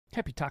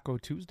Happy Taco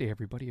Tuesday,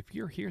 everybody. If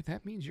you're here,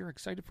 that means you're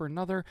excited for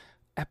another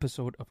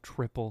episode of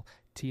Triple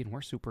T, and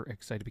we're super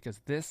excited because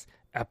this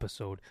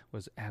episode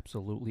was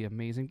absolutely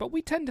amazing, but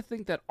we tend to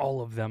think that all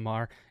of them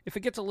are. If it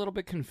gets a little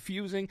bit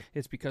confusing,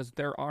 it's because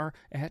there are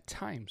at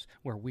times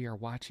where we are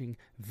watching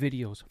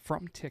videos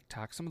from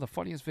TikTok, some of the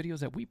funniest videos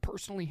that we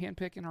personally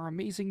handpick and our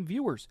amazing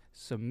viewers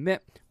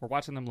submit. We're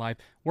watching them live,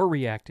 we're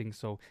reacting,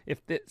 so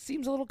if it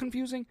seems a little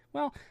confusing,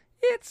 well,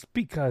 it's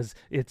because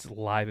it's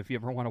live. If you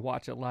ever want to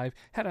watch it live,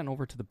 head on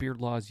over to the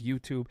Beard Laws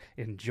YouTube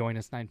and join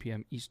us 9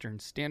 p.m. Eastern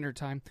Standard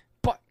Time.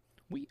 But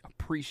we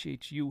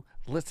appreciate you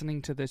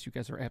listening to this. You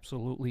guys are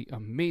absolutely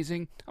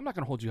amazing. I'm not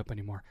going to hold you up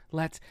anymore.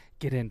 Let's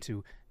get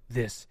into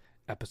this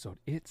episode.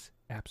 It's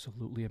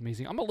absolutely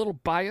amazing. I'm a little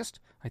biased.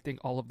 I think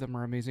all of them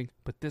are amazing,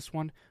 but this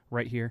one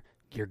right here,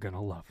 you're going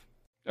to love.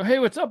 Oh, hey,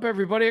 what's up,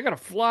 everybody? I got a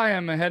fly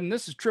on my head, and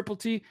this is Triple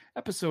T,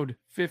 episode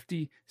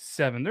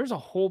 57. There's a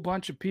whole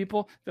bunch of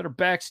people that are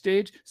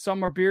backstage.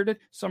 Some are bearded,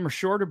 some are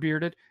shorter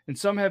bearded, and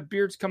some have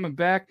beards coming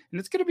back. And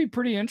it's going to be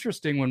pretty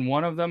interesting when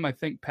one of them, I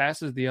think,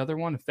 passes the other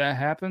one. If that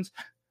happens,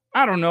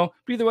 I don't know.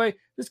 But either way,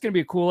 this is going to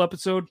be a cool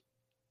episode.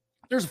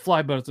 There's a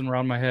fly buzzing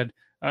around my head.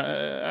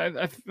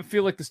 I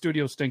feel like the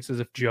studio stinks as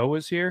if Joe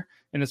is here.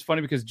 And it's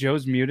funny because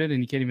Joe's muted, and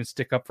he can't even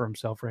stick up for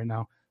himself right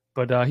now.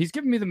 But he's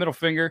giving me the middle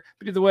finger.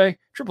 But either way,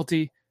 Triple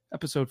T,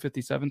 episode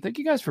 57. Thank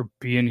you guys for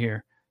being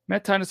here.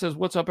 Matt Tyner says,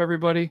 what's up,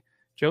 everybody?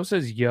 Joe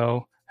says,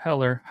 yo,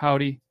 heller,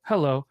 howdy,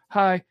 hello,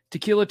 hi,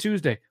 Tequila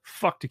Tuesday.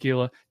 Fuck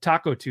tequila.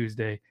 Taco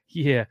Tuesday.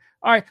 Yeah.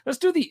 All right, let's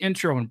do the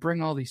intro and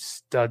bring all these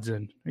studs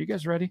in. Are you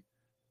guys ready?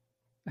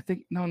 I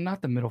think, no,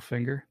 not the middle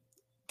finger.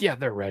 Yeah,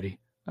 they're ready.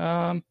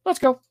 Let's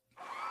go.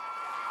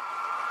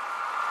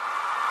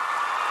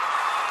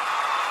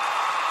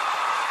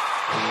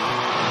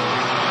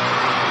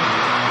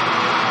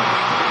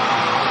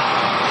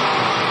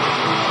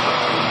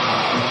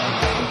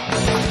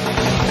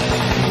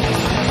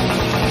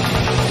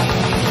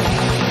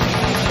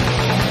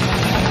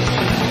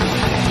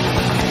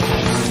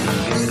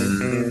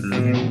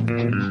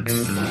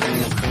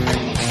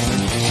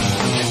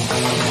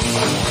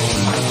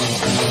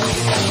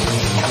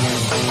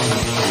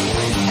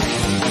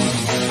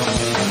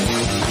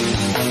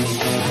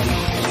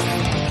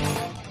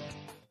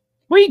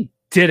 We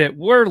did it.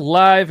 We're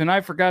live, and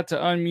I forgot to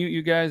unmute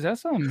you guys.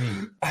 That's on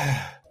me.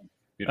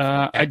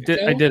 I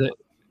did it.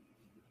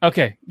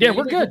 Okay. Yeah,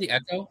 we're good. The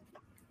echo?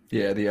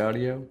 Yeah, the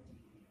audio.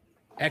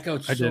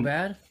 Echoed so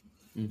bad?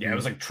 Yeah, it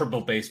was like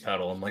triple bass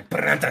pedal. I'm like,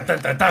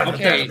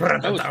 Okay,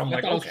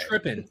 I was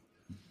tripping.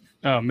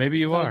 Oh, maybe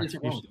you are.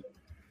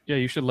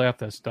 You should lay off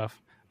that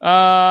stuff.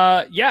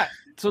 Yeah.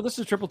 So this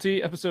is Triple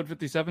T, episode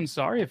 57.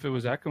 Sorry if it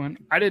was echoing.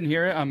 I didn't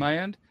hear it on my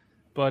end,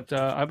 but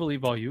I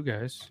believe all you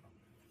guys.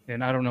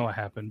 And I don't know what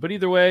happened. But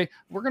either way,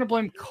 we're going to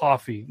blame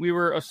coffee. We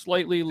were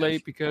slightly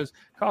late because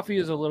coffee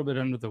is a little bit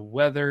under the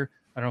weather.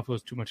 I don't know if it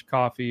was too much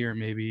coffee or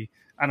maybe,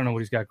 I don't know what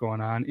he's got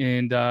going on.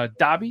 And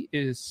Dobby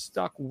is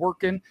stuck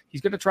working.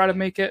 He's going to try to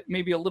make it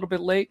maybe a little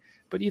bit late.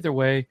 But either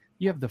way,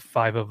 you have the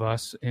five of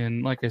us.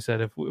 And like I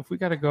said, if we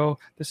got to go,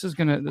 this is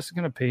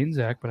gonna pain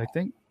Zach. But I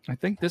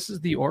think this is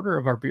the order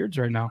of our beards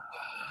right now.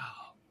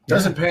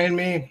 Doesn't pain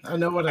me. I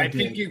know what I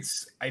did.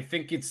 I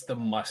think it's the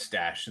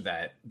mustache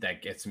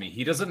that gets me.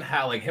 He doesn't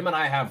have like him and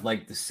I have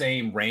like the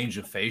same range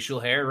of facial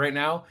hair right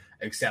now,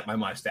 except my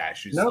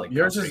mustache is like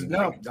yours is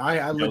no.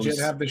 I legit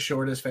have the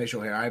shortest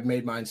facial hair. I've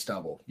made mine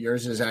stubble.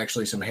 Yours is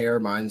actually some hair.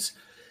 Mine's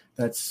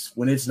that's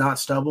when it's not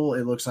stubble,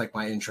 it looks like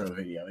my intro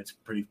video. It's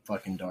pretty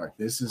fucking dark.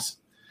 This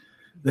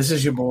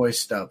is your boy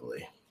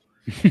Stubbly.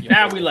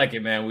 Yeah, we like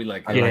it, man. We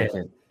like it. I like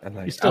it.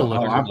 You still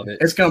love it.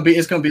 It's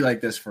gonna be like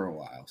this for a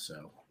while.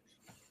 So.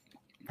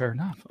 Fair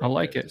enough. I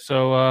like it.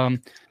 So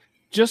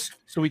just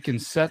so we can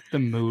set the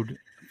mood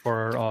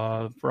for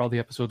all the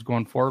episodes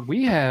going forward,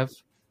 we have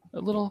a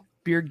little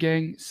Beard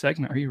Gang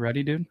segment. Are you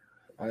ready, dude?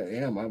 I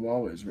am. I'm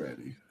always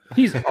ready.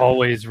 He's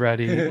always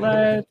ready.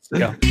 Let's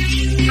go.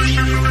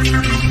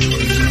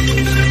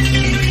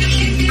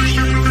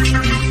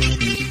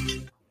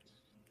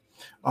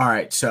 All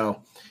right.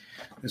 So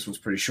this was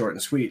pretty short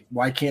and sweet.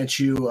 Why can't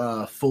you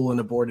fool an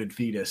aborted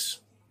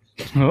fetus?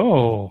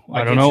 Oh,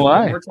 I don't know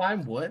why. One more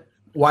time? What?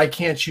 Why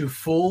can't you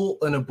fool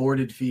an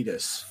aborted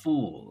fetus?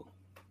 Fool.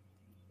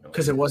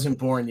 Because it wasn't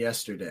born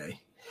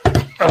yesterday.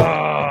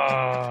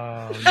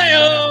 Oh,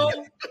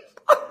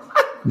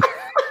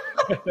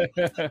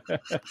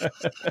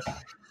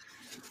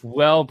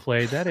 well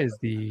played. That is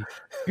the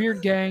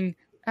Beard Gang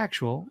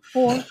actual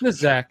or the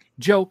Zach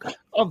joke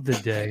of the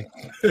day.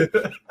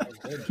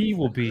 He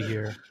will be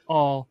here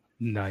all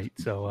night.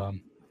 So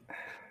I'm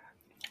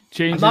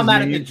not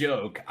mad at the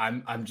joke.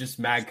 I'm just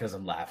mad because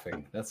I'm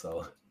laughing. That's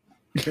all.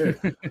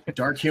 Good.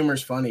 Dark humor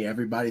is funny.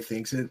 Everybody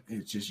thinks it.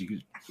 It's just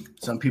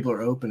some people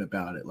are open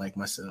about it, like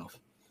myself.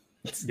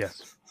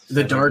 Yes.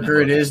 The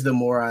darker it is, the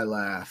more I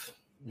laugh.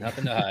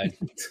 Nothing to hide.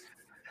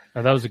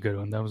 That was a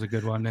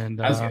good one. And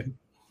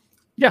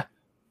yeah,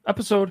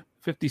 episode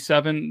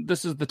 57.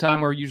 This is the time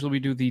where usually we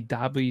do the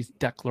Dobby's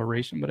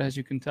declaration, but as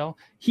you can tell,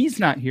 he's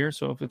not here.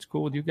 So if it's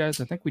cool with you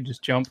guys, I think we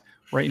just jump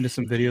right into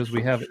some videos.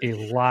 We have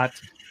a lot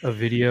of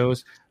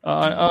videos.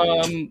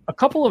 A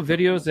couple of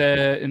videos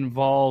that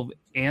involve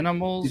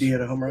animals. Did he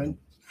hit a home run?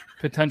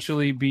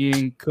 Potentially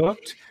being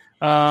cooked.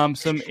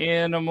 Some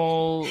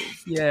animals.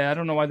 Yeah, I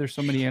don't know why there's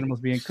so many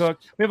animals being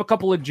cooked. We have a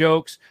couple of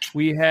jokes.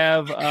 We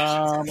have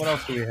what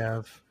else do we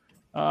have?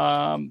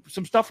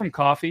 Some stuff from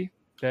Coffee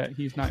that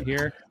he's not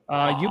here.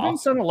 You've been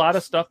sent a lot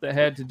of stuff that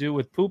had to do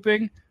with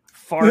pooping,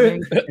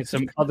 farting, and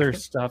some other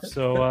stuff.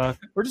 So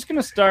we're just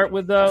gonna start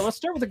with let's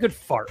start with a good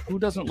fart. Who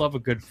doesn't love a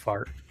good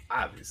fart?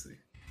 Obviously.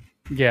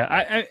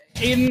 Yeah,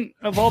 Aiden,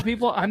 of all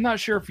people, I'm not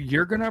sure if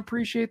you're gonna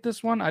appreciate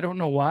this one. I don't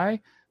know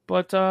why.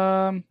 But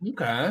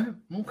okay.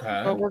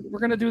 But we're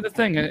gonna do the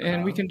thing,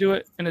 and we can do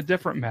it in a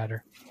different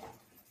matter.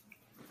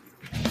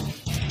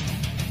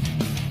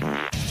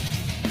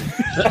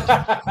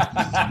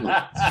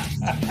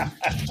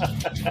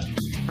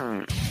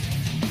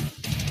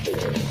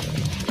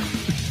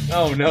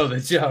 Oh no, the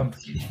jump.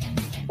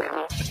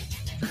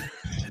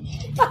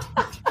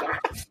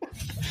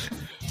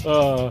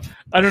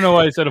 I don't know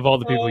why I said of all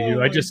the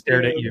people I just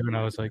stared at you and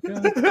I was like,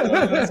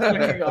 that's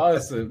fucking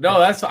awesome.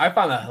 No, I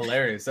found that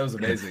hilarious. That was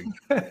amazing.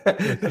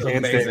 It was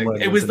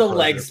amazing. It was the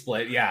leg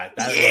split. Yeah,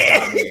 that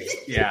was me.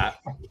 Yeah.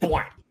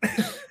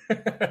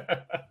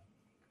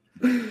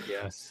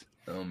 Yes.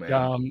 Oh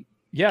man.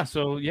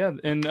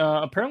 And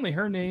apparently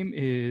her name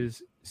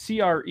is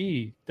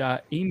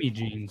CRE.Amy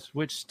Jeans,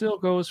 which still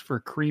goes for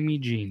creamy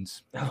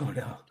jeans. Oh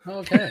no.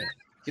 Okay.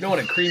 You don't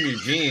want to cream your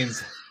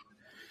jeans.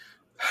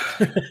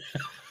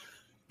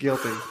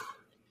 Guilty.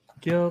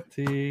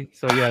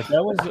 So yeah,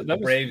 that was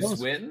Braves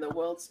win the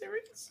World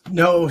Series.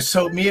 No,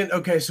 so me and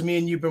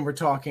Euban were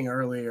talking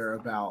earlier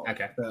about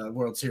the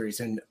World Series,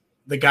 and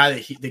the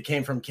guy that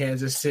came from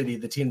Kansas City,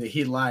 the team that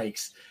he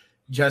likes,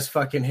 just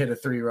fucking hit a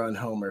 3-run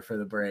homer for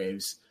the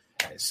Braves.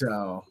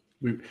 So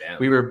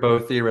we were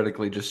both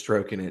theoretically just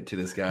stroking it to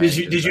this guy.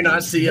 Did you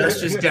not see us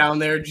just down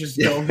there just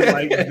going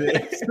like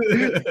this?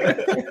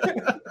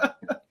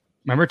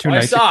 Remember 2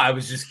 nights? I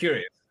was just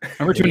curious.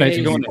 Remember 2 nights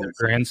ago in the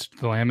Grand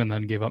Slam and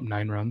then gave up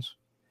 9 runs?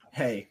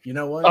 Hey, you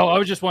know what? Oh, I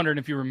was just wondering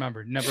if you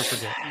remembered. Never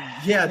forget.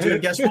 Yeah,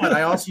 dude, guess what?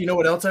 I also, you know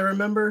what else I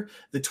remember?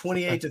 The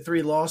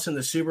 28-3 loss in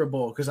the Super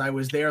Bowl because I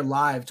was there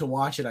live to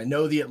watch it. I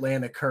know the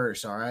Atlanta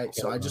curse, all right?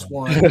 So I just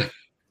want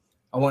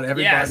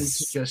everybody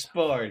to just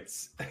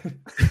sports.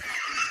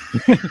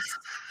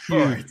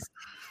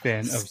 Fan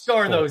of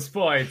score those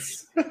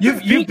points.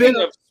 You've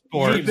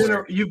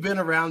been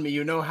around me.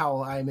 You know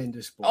how I'm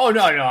into sports. Oh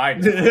no, I know.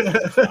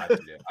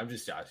 I'm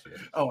just joshing.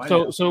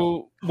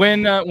 So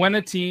when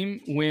a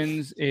team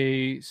wins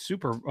a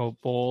Super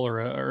Bowl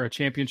or a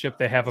championship,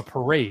 they have a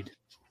parade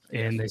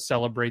and they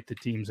celebrate the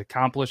team's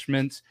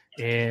accomplishments.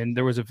 And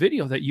there was a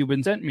video that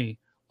Euban sent me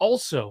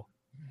also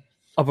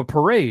of a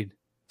parade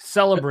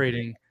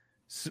celebrating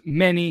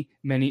many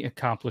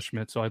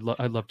accomplishments. So I'd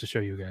love to show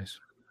you guys.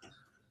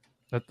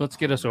 Let's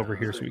get us over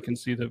here so we can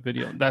see the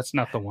video. That's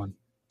not the one.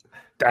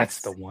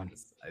 That's the one.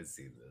 I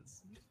see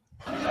this.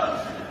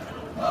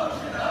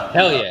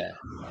 Hell yeah.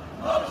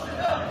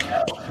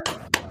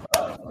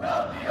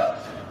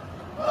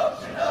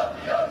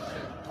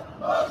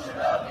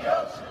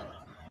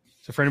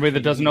 So for anybody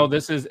that doesn't know,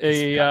 this is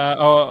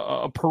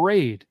a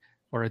parade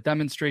or a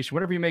demonstration,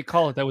 whatever you may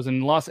call it, that was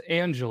in Los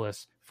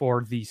Angeles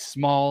for the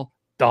small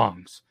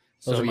dongs.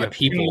 Those are my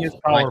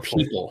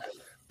people.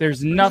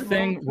 There's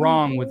nothing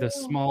wrong with a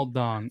small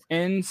dong.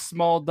 End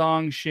small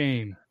dong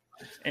shame.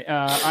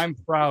 I'm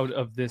proud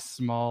of this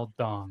small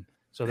dong.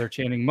 So they're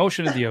chanting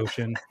 "Motion of the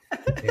Ocean."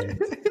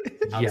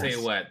 I'll tell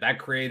you what, that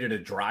created a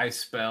dry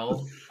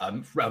spell, a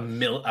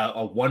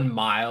 1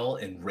 mile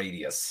in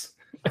radius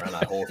around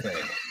that whole thing.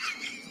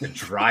 The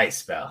dry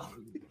spell.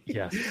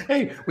 Yes.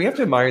 Hey, we have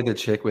to admire the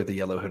chick with the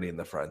yellow hoodie in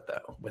the front,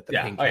 though, with the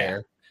pink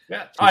hair.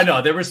 Yeah, I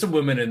know. There were some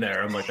women in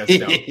there. I'm like, that's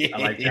dope. I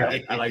like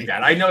that. I like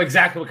that. I know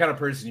exactly what kind of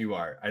person you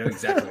are. I know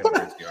exactly what kind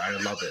of person you are. I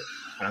love it.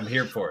 And I'm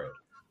here for it.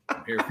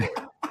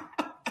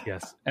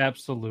 Yes,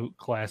 absolute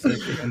classic.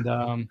 And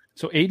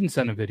so Aiden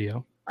sent a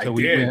video. So I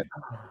did.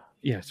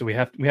 So we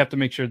have to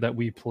make sure that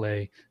we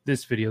play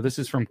this video. This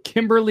is from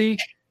Kimberly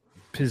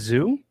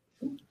Pizzou.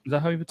 Is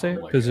that how you would say it?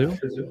 Pizzou?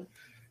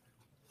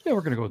 Yeah,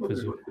 we're gonna go with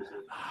Pizzou.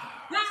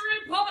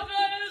 Harry Potter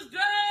is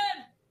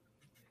dead.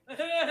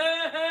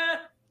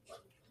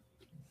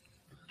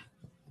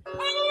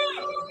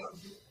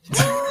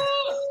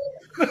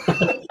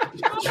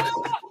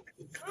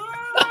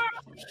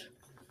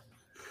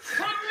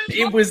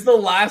 It was the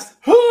last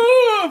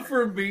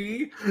for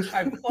me.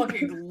 I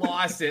fucking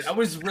lost it. I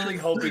was really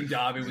hoping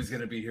Dobby was going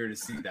to be here to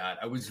see that.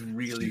 I was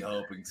really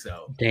hoping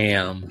so.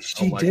 Damn.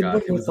 She did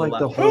one with like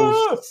the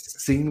whole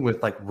scene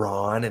with like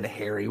Ron and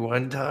Harry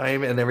one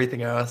time and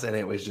everything else. And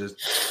it was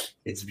just,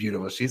 it's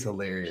beautiful. She's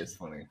hilarious.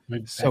 Funny.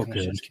 So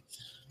good.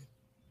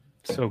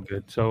 So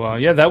good. So,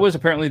 that was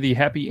apparently the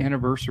happy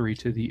anniversary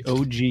to the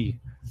OG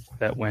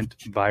that went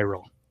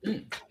viral.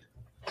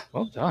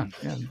 Well done.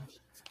 Yeah.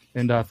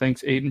 And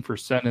thanks, Aiden, for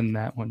sending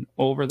that one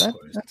over.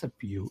 That's a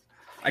beaut.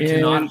 I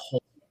cannot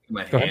hold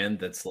my hand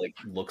that's like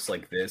looks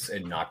like this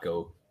and not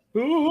go.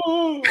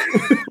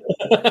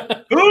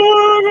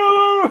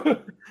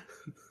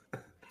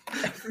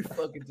 every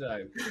fucking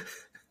time.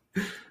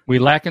 We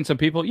lacking some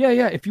people.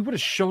 Yeah. If you would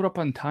have showed up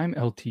on time,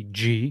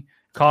 LTG.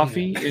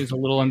 Coffee is a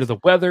little under the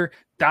weather.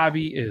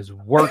 Dobby is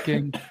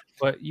working,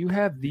 but you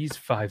have these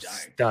 5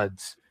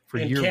 studs for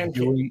your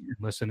viewing and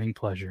listening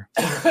pleasure.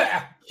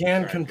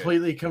 Can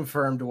completely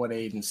confirm to what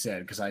Aiden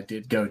said, because I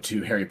did go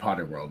to Harry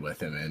Potter World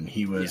with him, and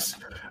he was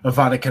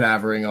Avada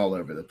Kedavering all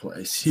over the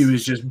place. He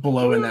was just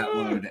blowing that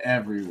load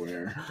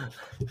everywhere.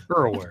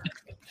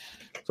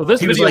 So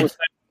this video was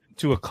sent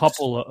to a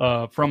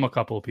couple from a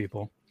couple of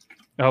people.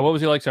 What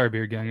was he like? Sorry,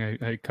 Beard Gang,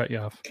 I cut you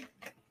off.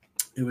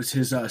 It was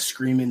his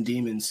screaming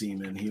demon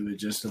semen. He would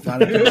just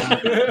Avada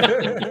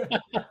Kedavering.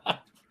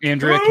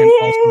 Andrea can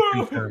also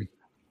confirm.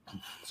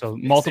 So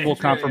multiple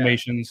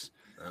confirmations.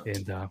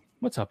 And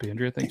what's up,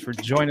 Andrea? Thanks for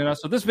joining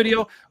us. So this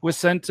video was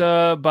sent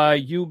by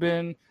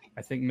Eubin,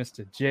 I think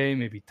Mr. J,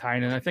 maybe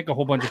Tynan. I think a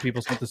whole bunch of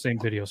people sent the same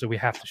video, so we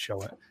have to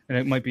show it.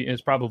 And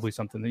it's probably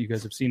something that you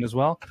guys have seen as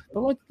well.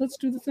 But let's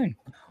do the thing.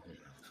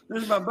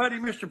 This is my buddy,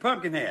 Mr.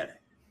 Pumpkinhead.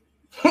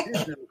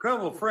 He's an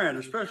incredible friend,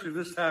 especially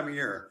this time of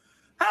year.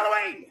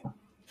 Halloween!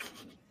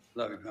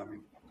 Love you,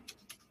 Pumpkin.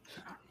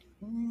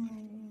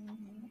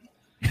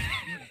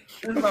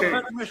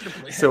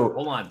 So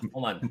hold on.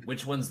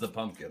 Which one's the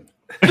pumpkin?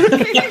 Which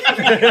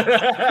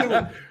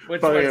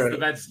one's the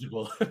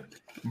vegetable?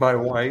 My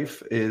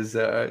wife is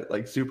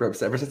like super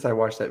upset ever since I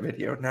watched that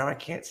video. Now I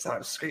can't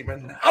stop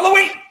screaming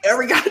Halloween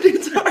every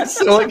goddamn time.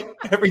 So like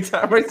every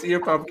time I see a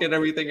pumpkin,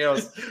 everything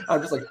else,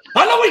 I'm just like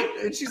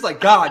Halloween, and she's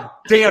like, God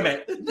damn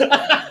it!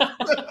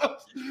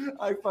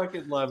 I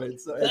fucking love it.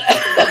 So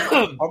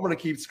I'm gonna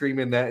keep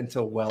screaming that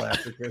until well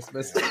after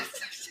Christmas.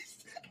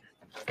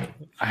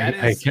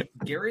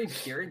 Gary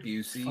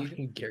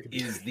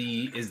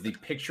Busey is the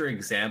picture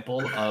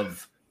example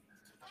of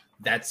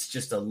that's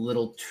just a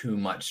little too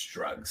much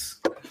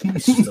drugs.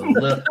 It's just a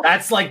little,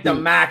 that's like the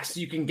max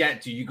you can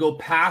get to. You go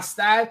past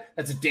that,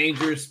 that's a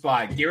dangerous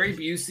spot. Gary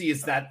Busey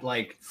is that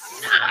like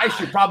I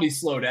should probably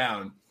slow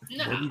down.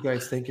 What do you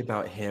guys think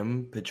about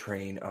him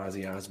betraying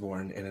Ozzy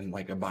Osbourne in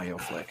like a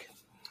bioflick?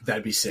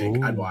 That'd be sick.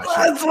 I'd watch it.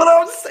 That's what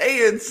I'm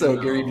saying. So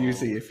Gary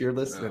Busey, if you're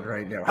listening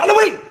right now,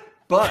 Halloween.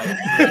 But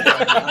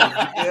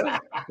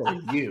for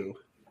you.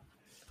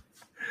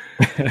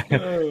 Oh,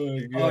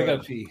 I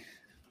gotta pee.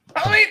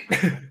 Halloween.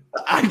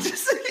 I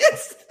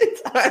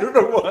don't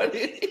know what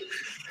it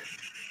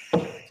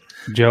is.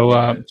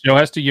 Joe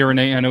has to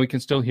urinate. I know he can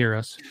still hear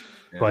us,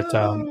 but it's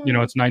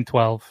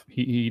 9:12.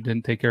 He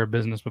didn't take care of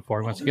business before.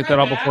 He wants to get that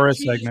out before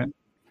his segment.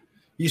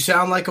 You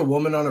sound like a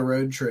woman on a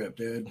road trip,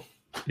 dude.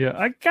 Yeah,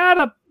 I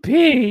gotta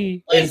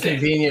pee.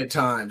 Inconvenient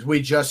times.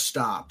 We just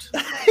stopped.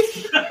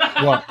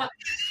 What?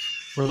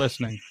 We're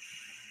listening.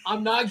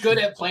 I'm not good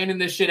at planning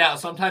this shit out.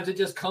 Sometimes it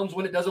just comes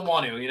when it doesn't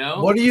want to, you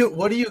know? What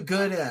are you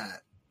good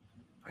at?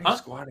 Why are you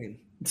squatting?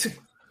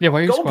 Yeah, why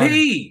are you squatting?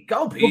 Pee.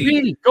 Go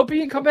pee. Go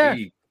pee and come back.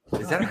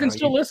 Is that you can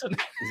still listen.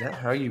 Is that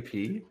how you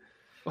pee?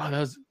 Wow, that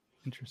was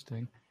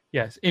interesting.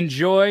 Yes.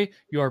 Enjoy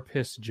your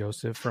piss,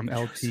 Joseph, from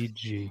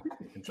LTG.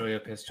 Enjoy your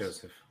piss,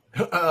 Joseph.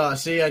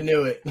 See, I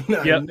knew it.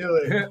 I knew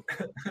it.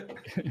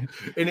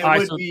 And it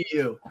would be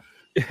you.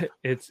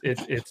 It's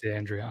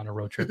Andrea on a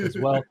road trip as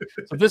well.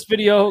 So this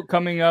video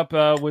coming up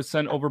was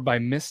sent over by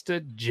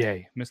Mr.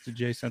 J. Mr.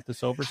 J sent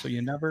this over, so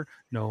you never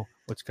know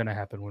what's going to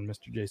happen when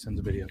Mr. J sends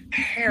a video.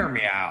 Hear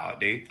me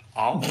out, dude.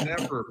 I've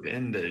never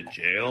been to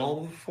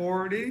jail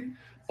before, dude.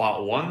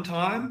 But one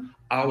time,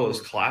 I was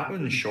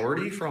clapping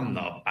Shorty from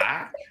the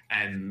back,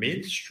 and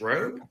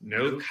mid-stroke,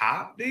 no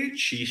cap, dude,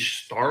 she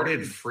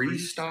started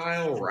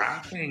freestyle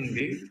rapping,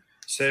 dude.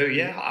 So,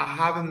 yeah, I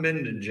haven't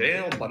been to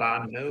jail, but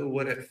I know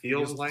what it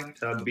feels like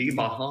to be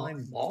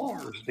behind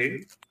bars,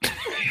 dude.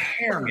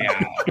 Hear me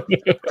out.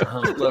 I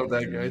love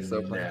that guy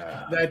so much.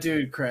 Yeah. That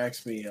dude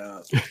cracks me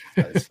up.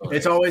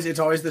 It's always the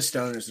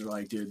stoners that are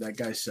like, dude, that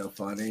guy's so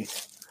funny.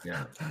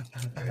 Yeah,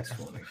 that's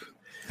funny.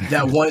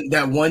 That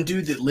one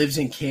dude that lives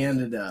in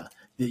Canada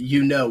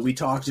that we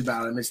talked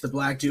about him. It's the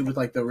black dude with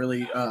like the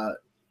really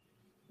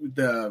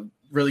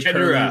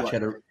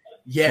Cheddar.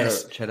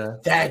 Yes,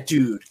 Cheddar. That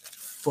dude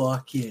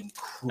fucking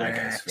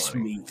cracks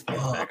me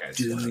up,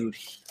 dude.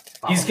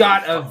 He's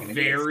got a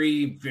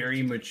very,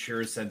 very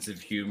mature sense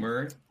of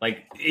humor.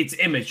 Like, it's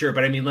immature,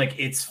 but I mean, like,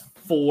 it's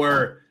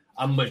for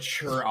a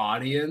mature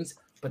audience,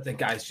 but the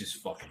guy's just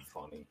fucking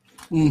funny.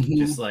 Mm-hmm.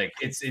 Just like,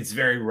 it's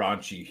very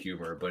raunchy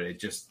humor, but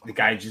the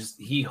guy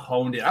he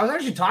honed it. I was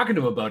actually talking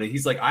to him about it.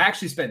 He's like, I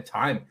actually spent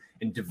time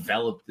and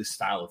developed this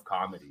style of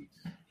comedy.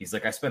 He's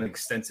like, I spent an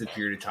extensive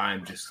period of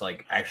time just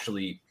like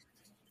actually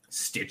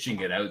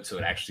stitching it out so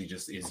it actually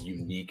just is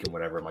unique and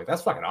whatever. I'm like,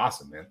 that's fucking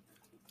awesome, man.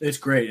 It's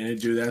great, and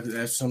dude,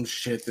 that's some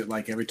shit that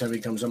like every time he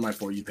comes on my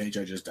For You page,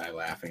 I just die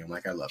laughing. I'm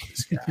like, I love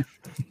this guy.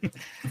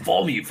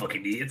 Follow me, you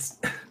fucking idiots.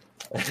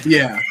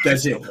 Yeah,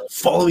 that's it.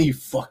 Follow me, you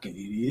fucking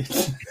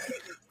idiots.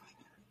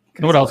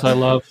 You know what else I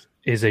love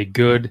is a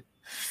good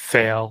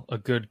fail, a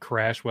good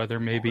crash, whether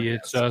maybe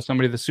it's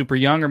somebody that's super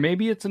young or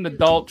maybe it's an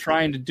adult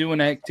trying to do an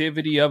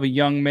activity of a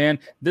young man.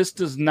 This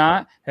does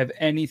not have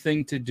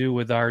anything to do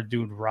with our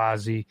dude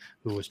Rozzy,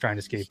 who was trying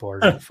to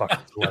skateboard.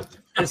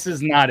 This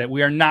is not it.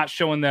 We are not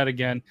showing that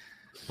again.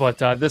 But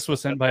this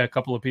was sent by a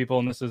couple of people,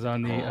 and this is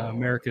on the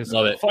America's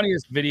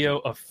Funniest Video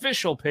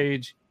official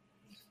page.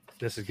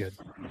 This is good.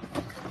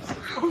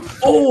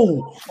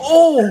 Oh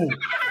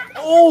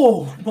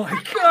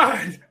my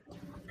God.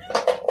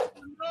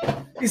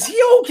 Is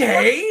he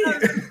okay?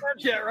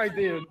 Yeah, right,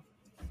 dude.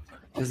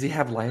 Does he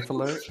have life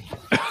alert?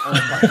 Oh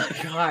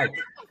my God.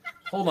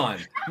 Hold on.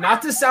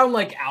 Not to sound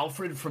like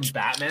Alfred from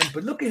Batman,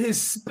 but look at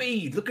his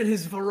speed. Look at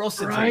his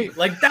ferocity. Right.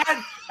 Like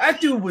that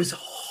dude was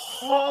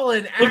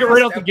hauling ass. Look at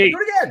right out the gate. Do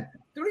it again.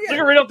 Look at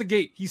right out the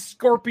gate. He's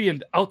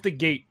scorpioned out the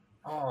gate.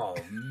 Oh,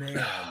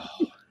 man.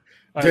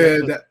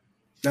 Dude,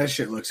 that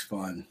shit looks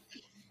fun.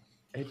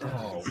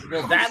 Oh,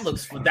 well,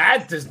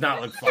 that does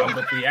not look fun,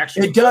 but the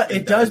actual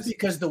it does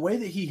because the way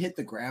that he hit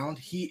the ground,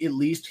 he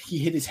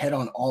hit his head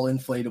on all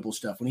inflatable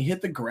stuff. When he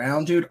hit the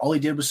ground, dude, all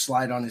he did was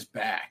slide on his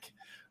back.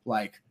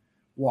 Like,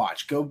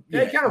 watch, go.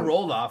 Yeah, he kind of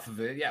rolled off of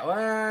it. Yeah,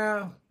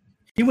 well,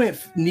 he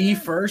went knee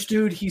first,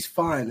 dude. He's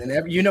fine, and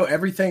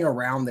everything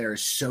around there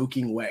is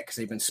soaking wet because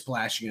they've been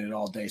splashing in it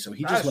all day. So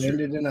he just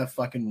landed in a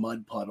fucking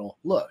mud puddle.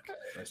 Look,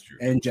 that's true,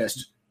 and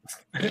just.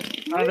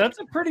 That's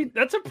a pretty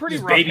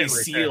rough baby hit right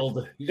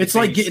sealed. It's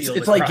like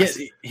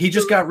he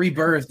just got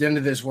rebirthed into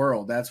this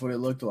world. That's what it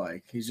looked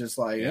like. He's just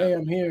like, hey,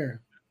 I'm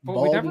here.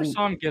 Well, we never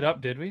saw him get up,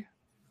 did we?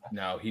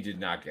 No, he did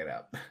not get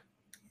up.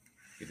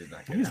 He did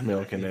not get up. He's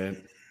milking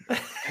it.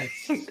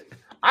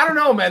 I don't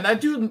know, man.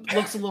 That dude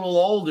looks a little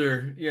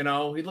older. You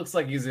know, he looks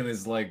like he's in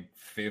his like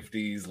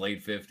 50s,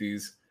 late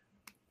 50s.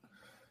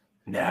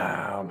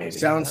 No, maybe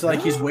sounds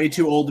like he's way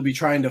too old to be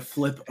trying to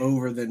flip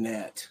over the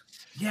net.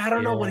 Yeah, I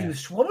don't know what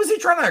was he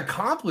trying to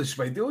accomplish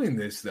by doing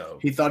this, though?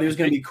 He thought he was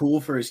going to be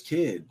cool for his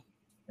kid.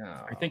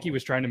 I think he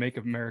was trying to make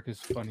America's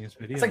Funniest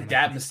Video. It's like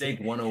dad mistake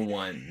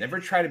 101.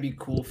 Never try to be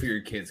cool for your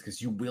kids because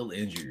you will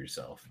injure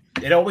yourself.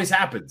 It always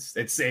happens.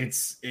 It's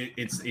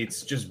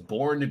just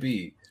born to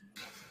be.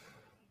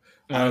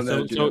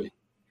 So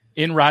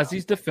in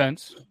Rozzy's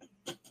defense,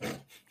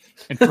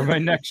 and for my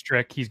next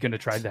trick, he's going to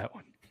try that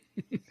one.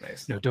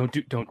 Nice. No, don't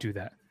do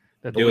that.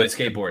 Do it,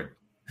 skateboard.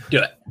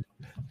 Do it.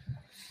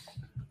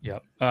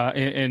 Yep.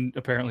 And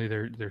apparently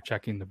they're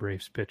checking the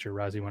Braves pitcher.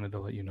 Rozzy wanted to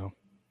let you know.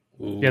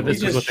 Ooh, yeah,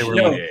 this is what they were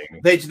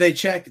looking. They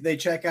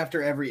check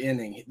after every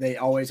inning. They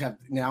always have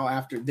now.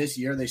 After this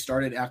year, they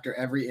started after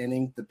every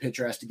inning. The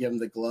pitcher has to give him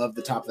the glove,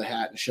 the top of the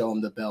hat, and show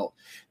him the belt.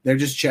 They're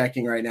just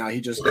checking right now.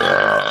 He just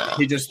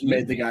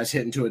made the guys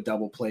hit into a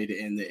double play to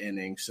end the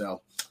inning.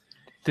 So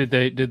did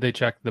they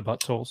check the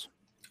buttholes?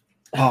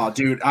 Oh,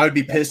 dude, I would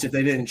be pissed if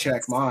they didn't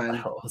check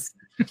mine.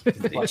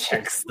 They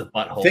checks the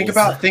buttholes.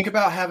 Think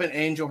about having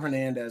Angel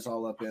Hernandez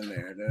all up in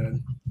there,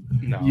 dude.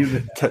 No,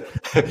 you've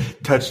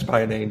touched by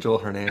an Angel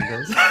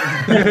Hernandez.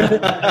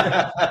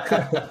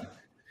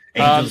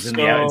 Angels in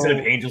the instead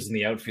of angels in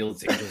the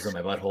outfield, it's angels in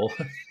my butthole.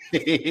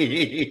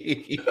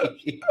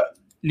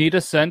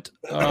 Nita sent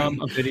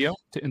a video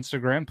to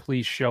Instagram.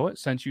 Please show it.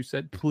 Since you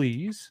said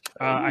please,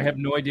 I have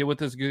no idea what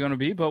this is going to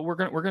be, but we're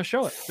gonna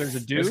show it. There's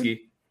a dude.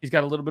 Whiskey. He's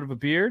got a little bit of a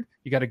beard.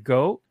 You got a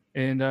goat,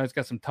 and he's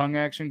got some tongue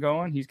action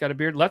going. He's got a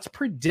beard. Let's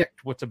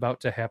predict what's about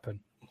to happen.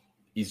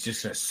 He's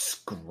just gonna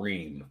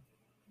scream.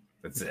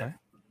 That's it.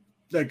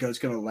 That goat's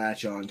gonna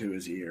latch onto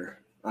his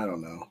ear. I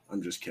don't know.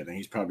 I'm just kidding.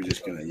 He's probably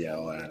just gonna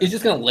yell at him. He's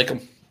just gonna lick him.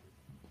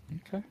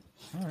 Okay.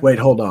 Right. Wait,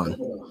 hold on.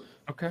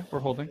 Okay, we're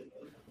holding.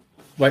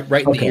 Right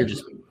in the ear.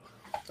 Just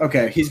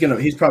okay. He's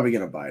probably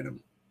gonna bite him.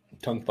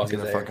 Tongue fuck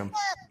his fuck him.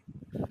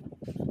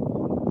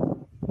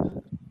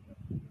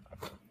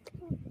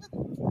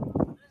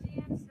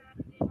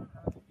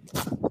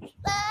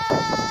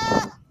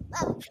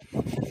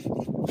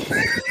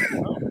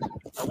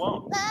 I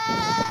won't.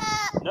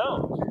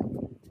 No.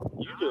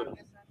 You do it.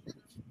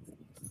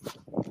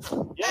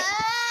 Yeah.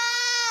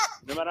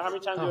 No matter how many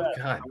times you ask,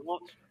 I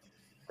won't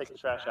take the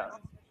trash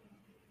out.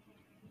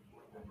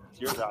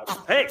 It's your job.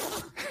 Hey!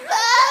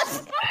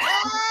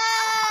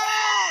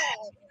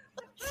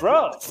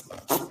 Bro!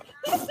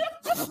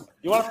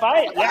 You want to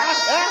fight? Yeah?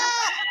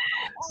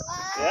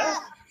 Yeah?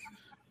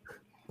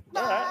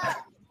 All right.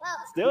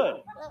 Let's do it.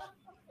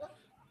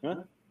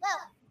 Huh?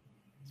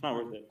 It's not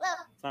worth it.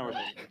 It's not worth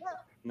it.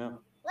 No.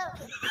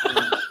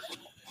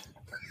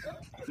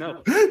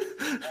 No.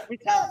 We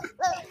tell.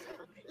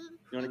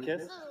 You want a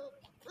kiss?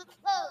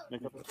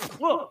 Make up.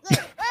 Whoa.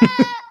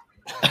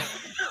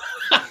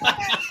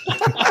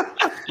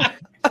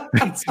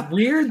 It's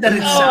weird that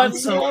it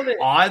sounds so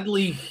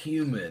oddly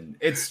human.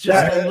 It's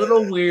just a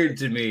little weird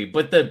to me,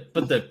 but the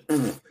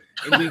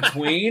in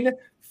between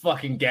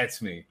fucking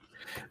gets me.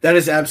 That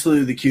is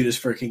absolutely the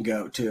cutest freaking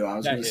goat too. I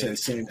was going to say the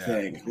same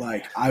thing.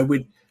 Like I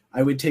would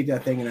take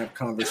that thing and have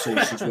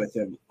conversations with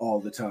him all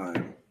the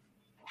time.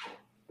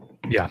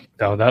 Yeah,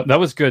 no, that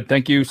was good.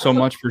 Thank you so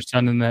much for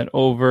sending that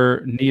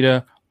over,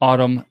 Nita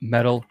Autumn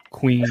Metal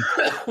Queen.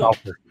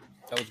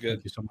 That was good.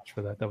 Thank you so much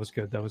for that. That was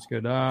good. That was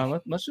good.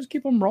 Let's just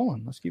keep them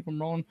rolling. Let's keep them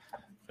rolling.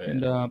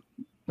 And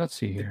let's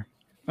see here.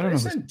 I don't know.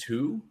 Send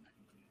 2.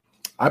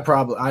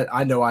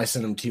 I know I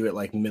sent them to you at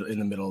like in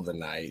the middle of the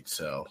night.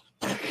 So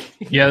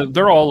yeah,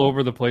 they're all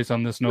over the place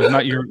on this note.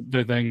 Not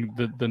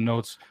the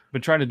notes.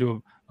 Been trying to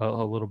do a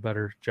little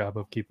better job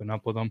of keeping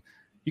up with them.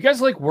 You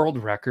guys like world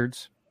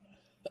records?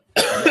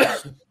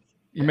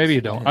 Maybe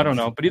you don't. I don't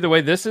know. But either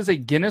way, this is a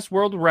Guinness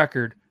World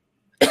Record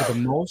for the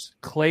most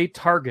clay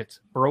targets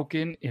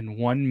broken in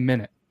 1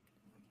 minute.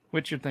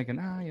 Which you're thinking,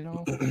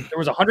 there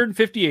was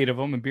 158 of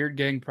them, and Beard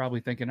Gang probably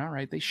thinking, all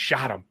right, they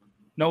shot him.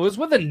 No, it was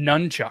with a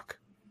nunchuck.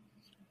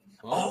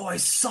 Oh, I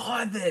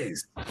saw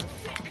this.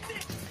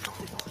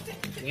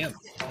 Damn.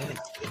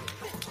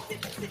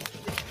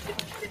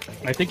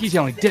 I think he's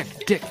yelling, Dick,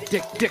 Dick,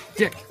 Dick, Dick,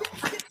 Dick.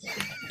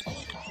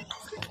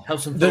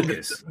 Help some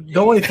focus. The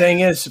only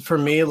thing is, for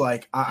me,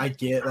 like, I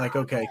get, like,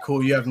 okay,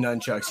 cool, you have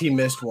nunchucks. He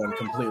missed one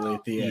completely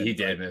at the end. He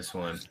did miss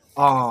one.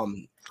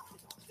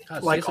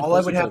 Like, all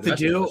I would have to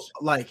do,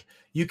 like,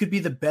 you could be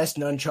the best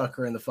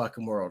nunchucker in the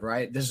fucking world,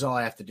 right? This is all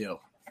I have to do.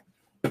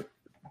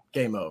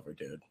 Game over,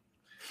 dude.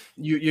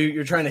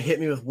 You're trying to hit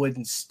me with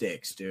wooden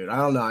sticks, dude. I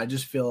don't know. I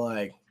just feel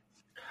like,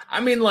 I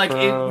mean, like,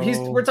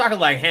 we're talking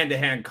like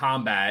hand-to-hand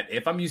combat.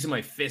 If I'm using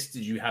my fist,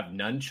 did you have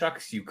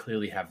nunchucks? You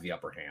clearly have the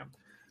upper hand.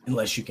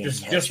 Unless you can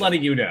just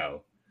letting you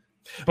know.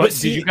 But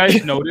did you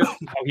guys notice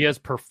how he has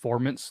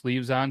performance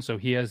sleeves on? So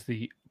he has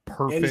the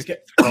perfect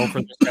throw for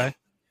this guy.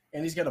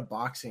 And he's got a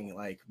boxing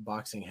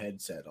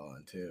headset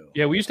on too.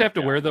 Yeah, we used to have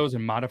to wear those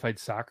in modified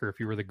soccer if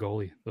you were the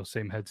goalie. Those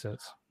same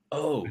headsets.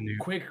 Oh,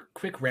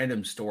 quick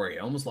random story.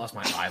 I almost lost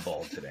my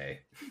eyeball today.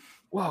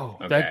 Whoa.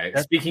 Okay.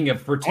 Speaking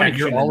of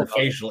protection in the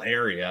facial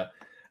area,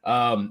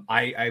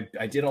 I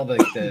did all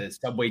the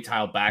subway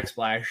tile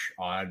backsplash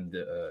on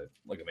the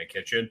look at my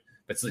kitchen,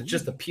 but it's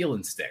just a peel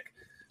and stick.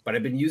 But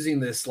I've been using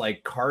this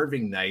like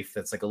carving knife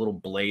that's like a little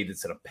blade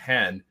that's in a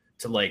pen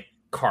to like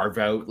carve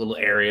out little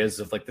areas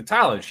of like the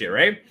tile and shit,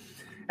 right?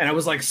 And I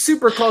was like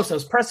super close. I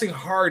was pressing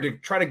hard to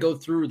try to go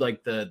through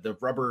like the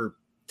rubber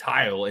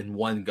tile in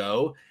one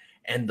go,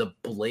 and the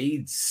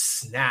blade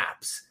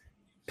snaps,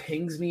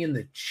 pings me in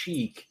the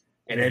cheek,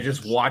 and I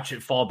just watch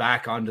it fall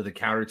back onto the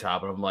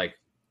countertop, and I'm like,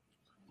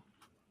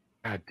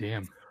 God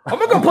damn. I'm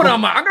gonna put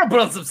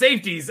on some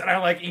safeties, and I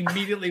like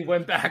immediately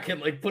went back and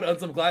like put on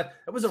some glass.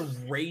 That was a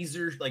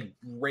razor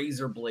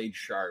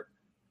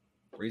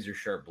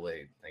sharp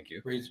blade. Thank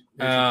you.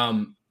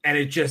 And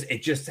it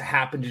just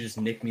happened to just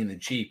nick me in the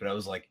cheek, but I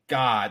was like,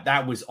 God,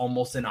 that was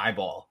almost an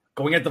eyeball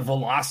going at the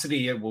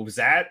velocity. What was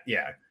that?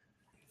 Yeah.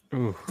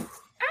 Ooh.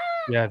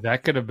 Yeah,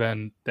 that could have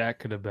been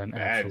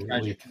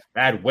absolutely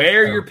bad.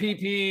 Wear your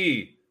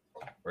PP.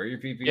 Wear your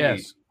PP.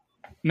 Yes.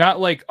 Not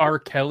like R.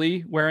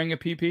 Kelly wearing a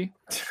PP,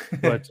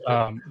 but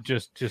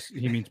just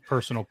he means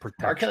personal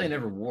protection. R. Kelly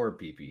never wore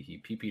PP. He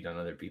PP'd on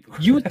other people.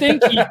 You would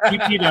think he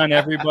PP'd on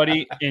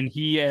everybody, and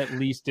he at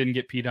least didn't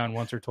get peed on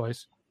once or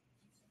twice.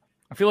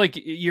 I feel like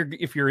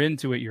if you're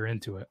into it, you're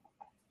into it.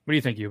 What do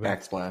you think, you?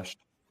 Backsplash.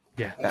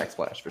 Yeah,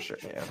 backsplash for sure.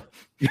 Yeah.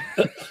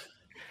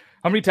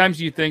 How many times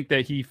do you think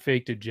that he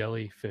faked a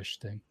jellyfish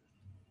thing?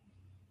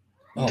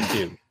 Oh,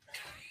 dude.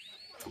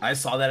 I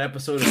saw that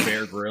episode of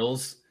Bear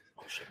Grylls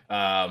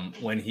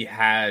when he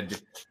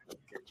had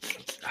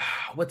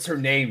what's her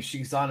name?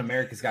 She's on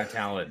America's Got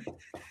Talent.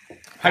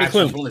 Heidi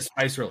Klum. She's one of the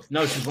Spice Girls.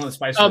 No, she's one of the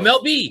Spice Girls. Oh,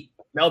 Mel B.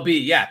 Mel B.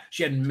 Yeah,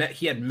 he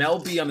had Mel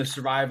B on the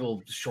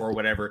survival shore, or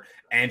whatever,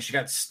 and she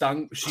got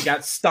stung. She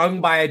got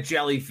stung by a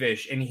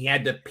jellyfish, and he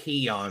had to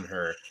pee on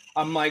her.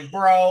 I'm like,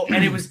 bro,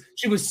 and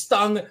she was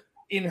stung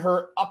in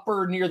her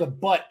upper near the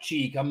butt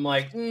cheek. I'm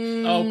like,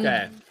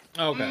 okay.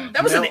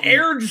 That was an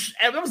aired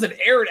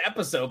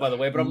episode, by the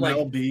way. But I'm like,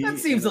 that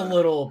seems a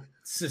little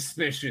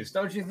suspicious,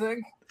 don't you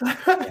think?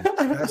 That's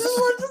a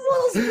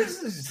little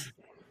suspicious.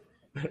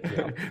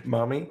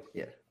 Mommy,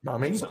 yeah,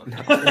 mommy. So,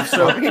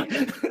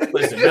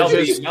 listen,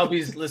 Mel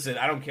B's. Listen,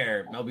 I don't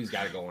care. Mel B's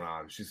got it going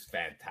on. She's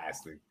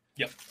fantastic.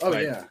 Yep. Oh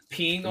but yeah.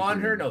 Peeing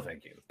on her? No,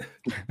 thank you.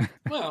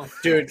 Well,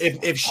 dude,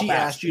 if she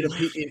asked you to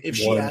pee, if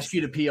she asked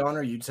you to pee on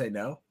her, you'd say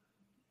no.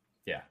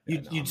 Yeah.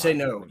 You'd say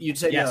no. You'd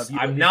say yes, no.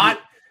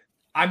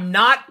 I'm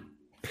not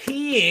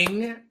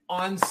peeing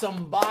on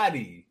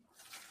somebody.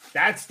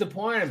 That's the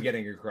point I'm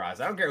getting across.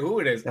 I don't care who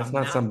it is. That's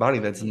not somebody.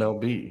 That's Mel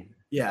B.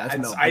 Yeah,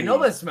 that's Mel B. I know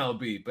that's Mel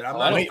B, but I'm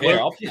not.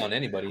 I'll pee on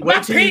anybody. I'm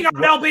not peeing on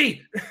Mel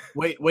B.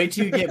 Wait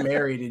till you get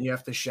married and you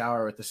have to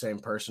shower with the same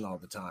person all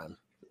the time.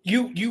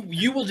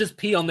 You will just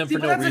pee on them for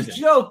no reason. That's a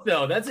joke,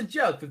 though. That's a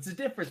joke. That's a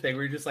different thing.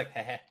 Where you're just like,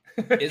 heh.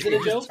 Is it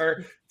a joke?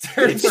 Turn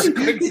for a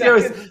quick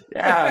second.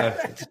 Yeah,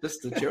 it's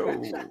just a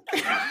joke.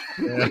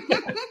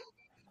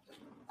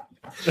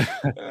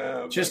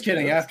 Just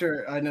kidding.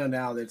 After I know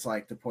now that's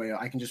like the point.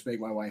 I can just make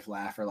my wife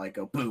laugh or like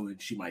go boo,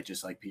 and she might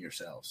just like pee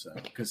herself. So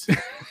because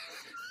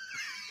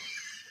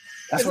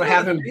that's what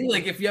happened.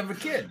 Like if you have a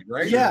kid,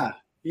 right? Yeah.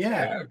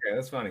 Okay,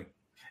 that's funny.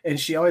 And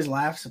she always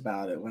laughs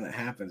about it when it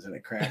happens, and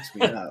it cracks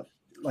me up.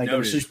 Like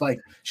she's like,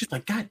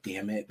 God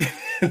damn it,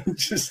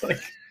 just like.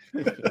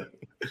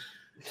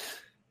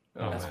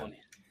 That's funny.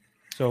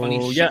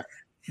 So yeah,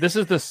 This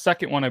is the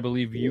second one I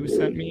believe you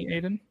sent me,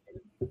 Aiden.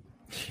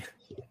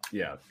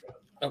 Yeah.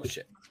 Oh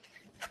shit.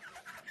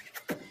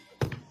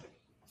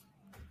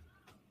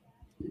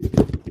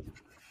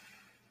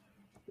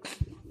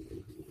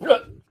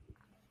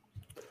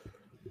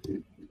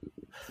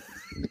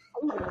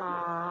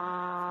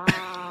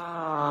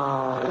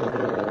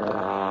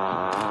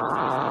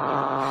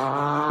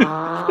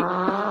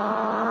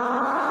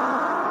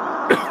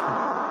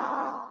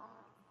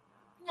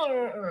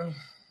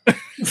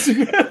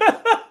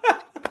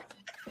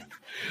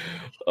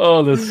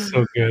 Oh, that's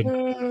so good.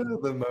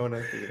 The moan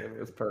at the end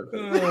was perfect.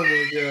 Oh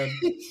my god!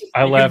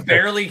 I You laughed. can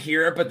barely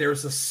hear it, but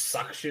there's a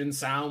suction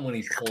sound when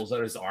he pulls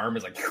out his arm.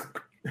 It's like.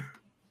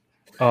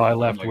 Oh, I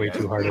laughed my way God.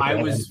 too hard at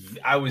that.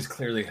 I was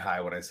clearly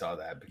high when I saw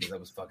that because that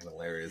was fucking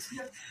hilarious.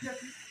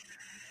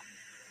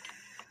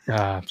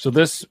 So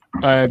this,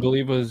 I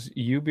believe, was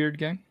you, Beard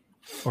Gang,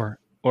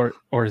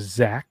 or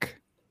Zach.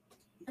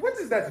 What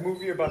is that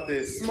movie about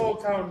the small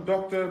town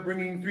doctor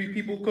bringing three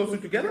people closer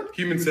together?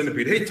 Human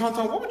Centipede. Hey,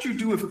 Tauntaun, what would you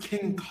do if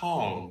King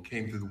Kong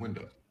came through the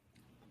window?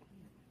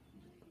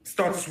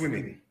 Start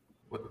swimming.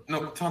 What?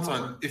 No,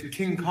 Tauntaun, if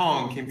King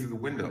Kong came through the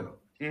window,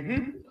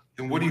 then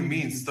what do you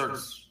mean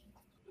starts?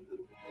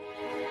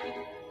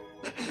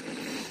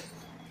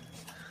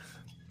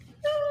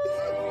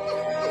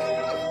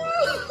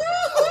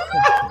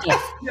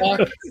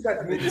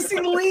 He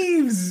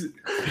leaves.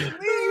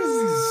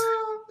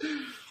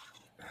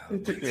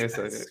 It took me a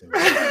second.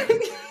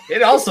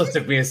 It also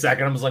took me a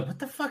second. I was like, "What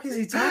the fuck is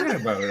he talking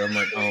about?" I'm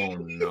like, "Oh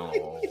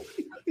no,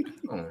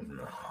 oh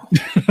no."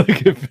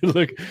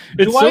 Look,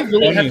 Do I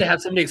really have to have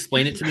somebody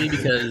explain it to me?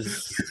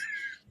 Because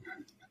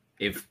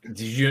did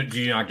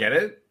you not get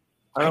it?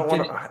 I don't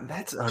want to.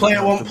 That's Play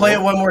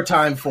it one more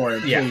time for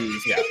him, Yeah,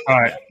 please. yeah.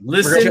 All right.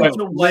 Listen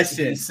to what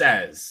he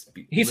says.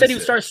 he said he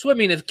would start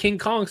swimming if King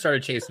Kong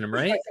started chasing him,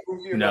 right?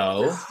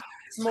 No.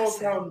 Small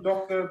town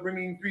doctor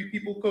bringing three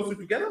people closer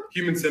together?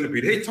 Human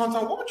Centipede. Hey,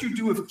 Tauntaun, what would you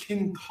do if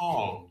King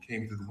Kong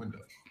came through the window?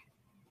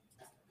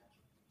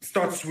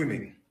 Start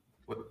swimming.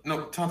 What?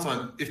 No,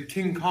 Tauntaun, if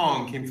King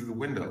Kong came through the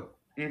window,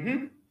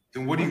 then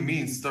what do you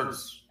mean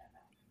starts?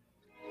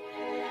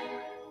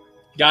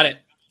 Got it.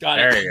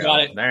 There you Got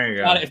go. it. There you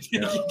go. Got it.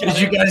 Did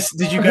you guys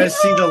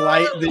see the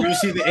light? Did you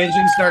see the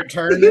engine start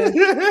turning?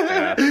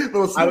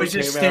 I was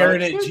just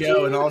staring at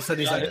Joe, and all of a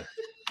sudden he's like,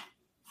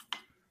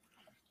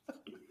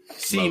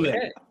 "Semen."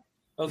 That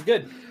was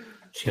good.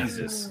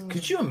 Jesus.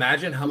 Could you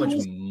imagine how much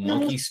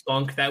monkey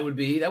spunk that would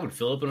be? That would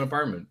fill up an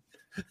apartment.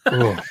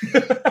 Yeah.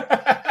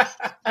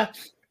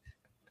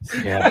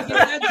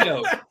 That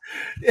joke.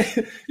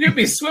 You'd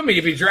be swimming,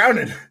 you'd be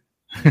drowning.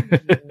 Oh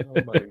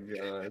my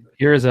god.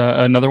 Here's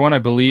another one. I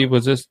believe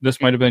was this.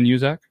 This might have been you,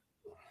 Zach.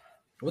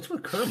 What's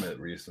with Kermit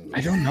recently?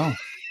 I don't know.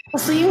 I'll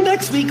see you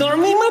next week on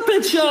the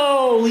Muppet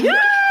Show. Yeah.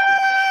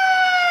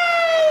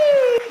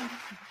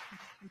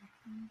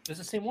 It's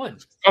the same one.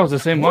 Oh, it's the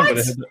same one. But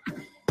it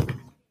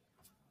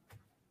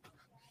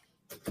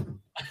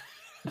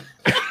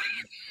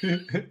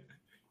had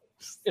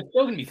It's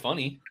still gonna be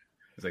funny.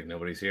 It's like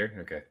nobody's here?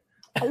 Okay.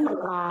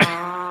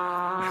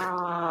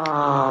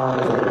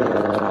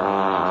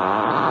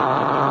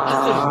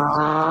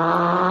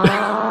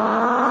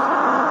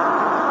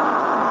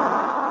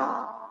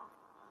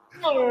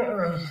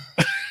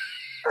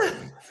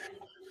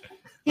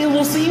 And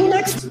we'll see you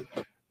next.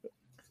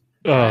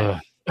 Oh,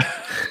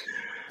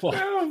 fuck, I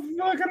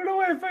don't know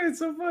why I find it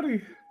so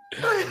funny.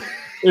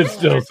 It's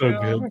still so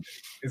good.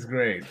 It's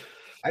great.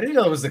 I didn't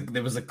know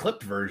there was a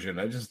clipped version.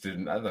 I just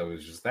didn't. I thought it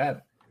was just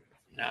that.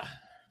 Nah.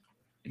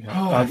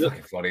 Oh, that's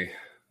fucking funny.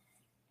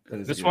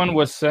 This one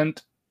was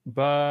sent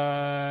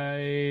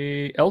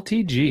by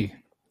LTG.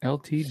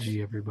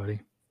 LTG, everybody.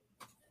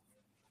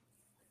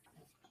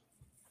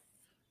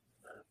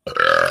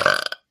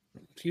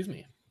 Excuse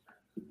me.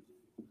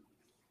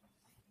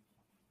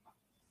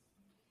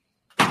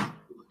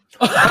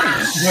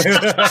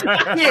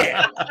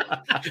 Yeah.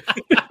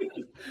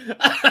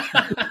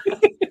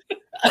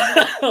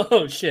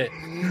 Oh shit!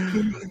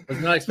 Was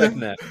not expecting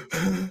that.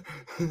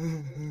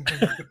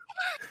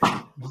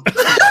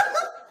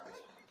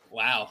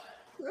 Wow.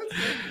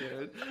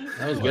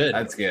 That was good.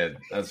 That's good.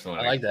 That's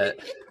funny. I like that.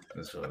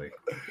 That's funny.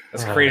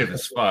 That's creative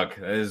as fuck.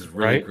 That is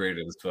really Right?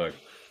 creative as fuck.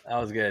 That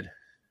was good.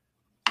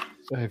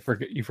 I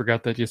forget you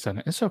forgot that you sent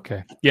it. It's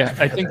okay. Yeah,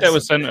 I think that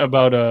was sent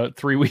about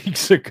 3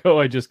 weeks ago.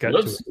 I just got to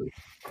it.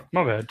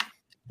 My bad.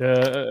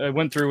 I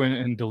went through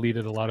and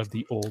deleted a lot of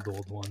the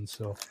old ones.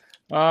 So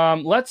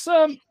let's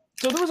so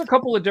there was a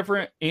couple of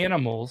different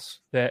animals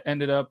that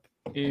ended up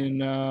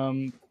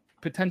in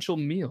potential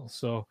meals.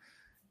 So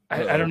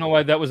I don't know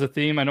why that was a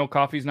theme. I know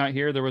Coffee's not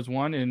here. There was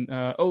one, and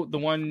the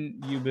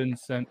one you've been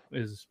sent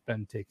has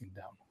been taken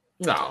down.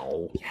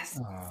 No. Yes.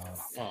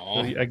 So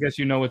I guess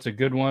you know it's a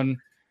good one.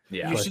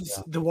 Yeah. You should,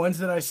 the ones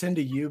that I send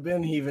to you,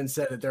 Ben, he even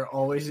said that they're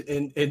always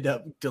end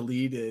up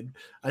deleted.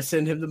 I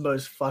send him the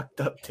most fucked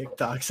up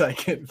TikToks I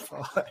can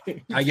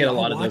find. I get a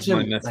lot of those in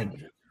my message. Like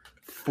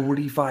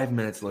 45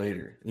 minutes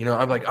later,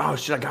 I'm like, oh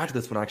shit, I got to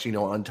this one actually,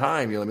 on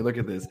time. Let me look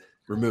at this.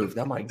 removed.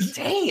 I'm like,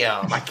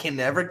 damn, I can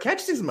never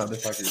catch these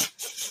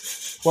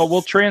motherfuckers. Well,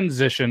 we'll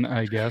transition,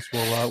 I guess.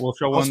 We'll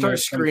show I'll one. start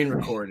screen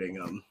recording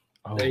them.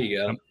 Oh, There you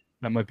go.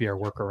 That might be our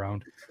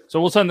workaround.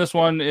 So we'll send this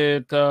one.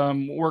 We're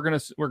gonna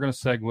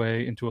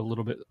segue into a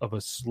little bit of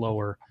a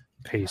slower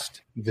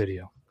paced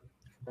video.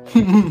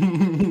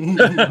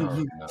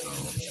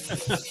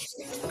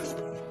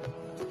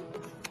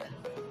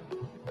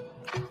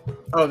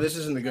 Oh, this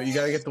isn't the good. You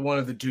gotta get the one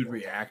of the dude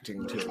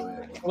reacting to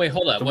it. Wait,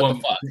 hold up. What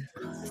the fuck?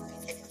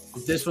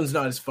 This one's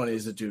not as funny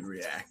as the dude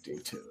reacting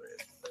to it.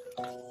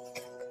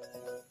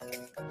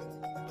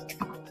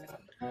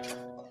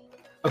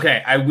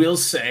 Okay, I will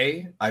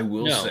say, I'm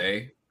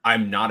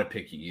not a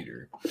picky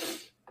eater.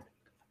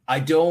 I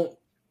don't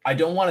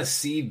want to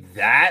see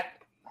that.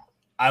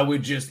 I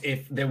would just,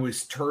 if there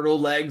was turtle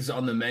legs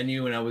on the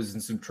menu and I was in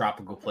some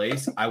tropical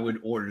place, I would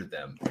order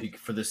them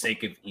for the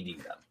sake of eating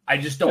them. I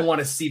just don't want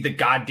to see the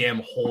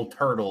goddamn whole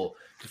turtle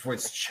before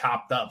it's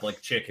chopped up like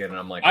chicken. And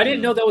I'm like, I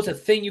didn't know that was a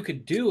thing you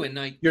could do.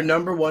 And your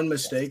number one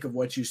mistake of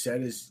what you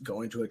said is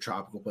going to a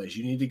tropical place.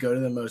 You need to go to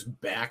the most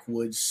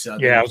backwoods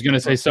southern. Yeah, I was gonna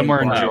say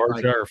somewhere in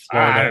Georgia or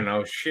Florida. I don't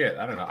know. Shit,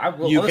 I don't know.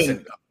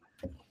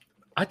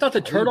 I thought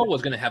the turtle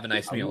was going to have a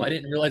nice meal. I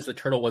didn't realize the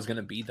turtle was going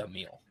to be the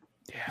meal.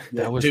 Yeah,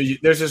 that was. Dude,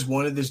 there's this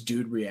one of this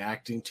dude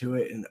reacting to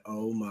it, and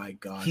oh my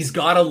god, he's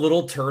got a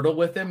little turtle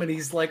with him, and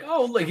he's like,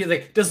 oh, like he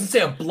doesn't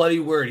say a bloody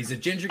word. He's a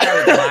ginger guy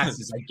with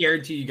glasses. I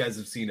guarantee you guys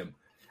have seen him,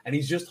 and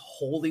he's just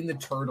holding the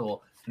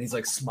turtle, and he's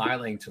like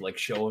smiling to like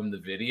show him the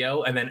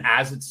video, and then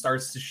as it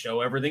starts to show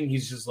everything,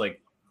 he's just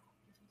like,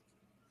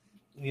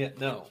 yeah,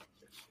 no.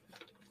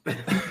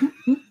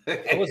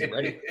 I wasn't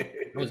ready.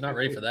 I was not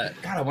ready for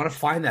that. God, I want to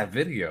find that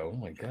video. Oh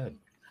my god.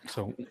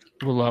 So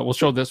we'll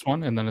show this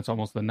one, and then it's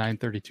almost the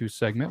 9:32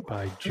 segment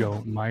by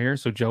Joe Meyer.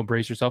 So Joe,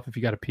 brace yourself if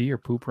you got to pee or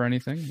poop or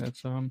anything. That's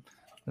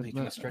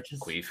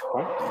stretches. Queef.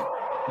 Well.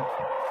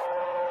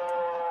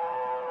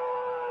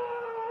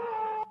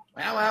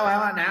 Now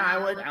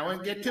I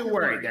wouldn't get too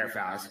worried there,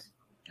 fellas.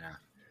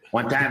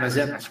 One time I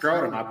zipped my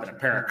scrotum up in a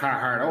pair of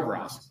Carhartt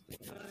overalls.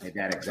 Made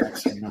that exact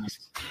same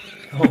noise.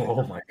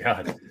 Oh my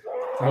god.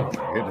 Oh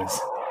my goodness.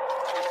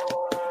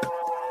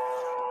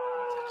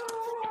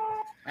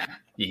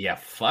 Yeah,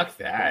 fuck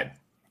that.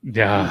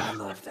 Yeah. I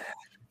love that.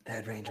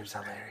 That Ranger's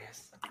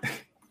hilarious.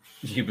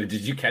 But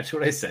did you catch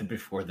what I said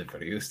before the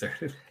video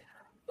started?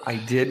 I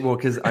did. Well,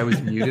 because I was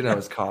muted, I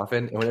was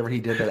coughing, and whenever he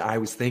did that, I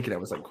was thinking I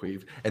was like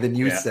Queef, and then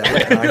you said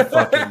it, and I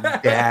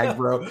fucking gagged,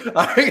 bro.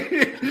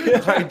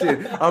 I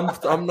did.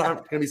 I'm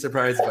not gonna be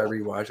surprised if I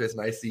rewatch this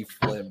and I see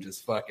Flim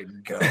just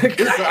fucking go.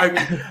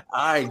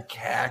 I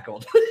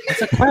cackled.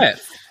 It's a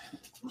quest.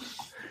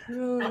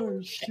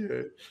 Oh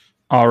shit.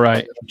 All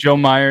right, Joe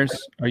Myers,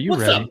 are you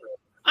What's ready? up?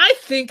 I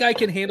think I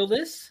can handle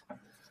this.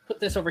 Put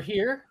this over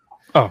here.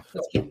 Oh,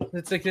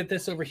 let's get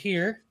this over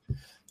here.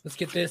 Let's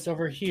get this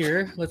over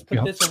here. Let's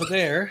put this over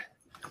there.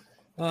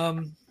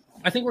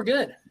 I think we're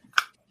good.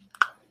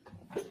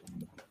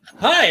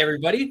 Hi,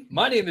 everybody.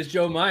 My name is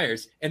Joe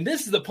Myers, and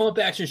this is the pump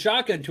action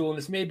shotgun tool, and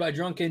it's made by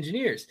Drunk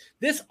Engineers.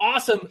 This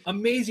awesome,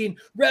 amazing,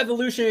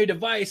 revolutionary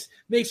device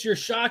makes your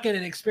shotgun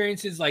and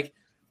experiences like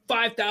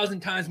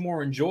 5,000 times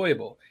more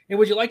enjoyable. And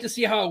would you like to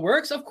see how it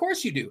works? Of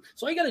course you do.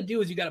 So all you got to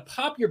do is you got to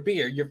pop your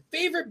beer, your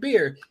favorite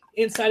beer,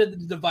 inside of the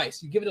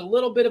device. You give it a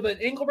little bit of an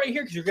angle right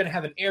here because you're going to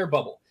have an air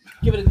bubble.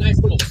 Give it a nice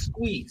little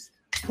squeeze.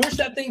 Push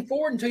that thing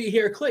forward until you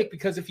hear a click,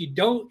 because if you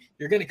don't,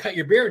 you're going to cut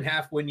your beer in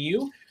half when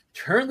you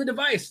turn the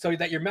device so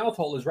that your mouth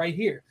hole is right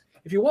here.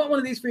 If you want one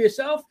of these for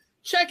yourself,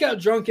 check out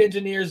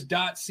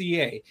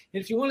drunkengineers.ca.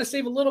 And if you want to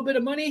save a little bit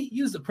of money,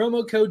 use the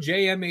promo code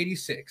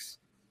JM86.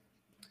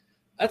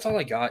 That's all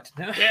I got.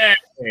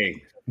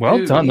 Yay. Well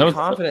Dude, done. That was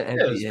confident at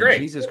the end. great.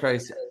 Jesus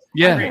Christ.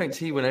 Yeah. I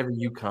guarantee whenever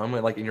you come,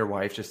 like, and your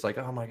wife's just like,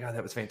 oh my God,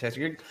 that was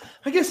fantastic.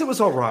 I guess it was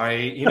all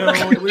right. You know,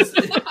 it was.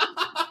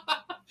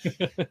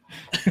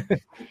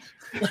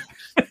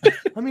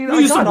 I mean,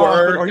 I got off,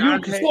 but are you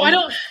okay? Well, I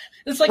don't.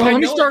 It's like, let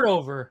me start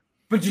over.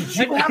 But did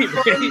you have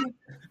fun?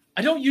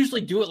 I don't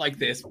usually do it like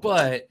this,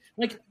 but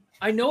like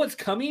I know it's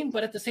coming,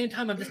 but at the same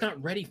time, I'm just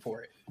not ready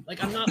for it.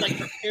 Like I'm not like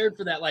prepared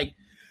for that. Like,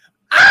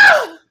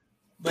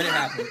 but it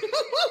happened.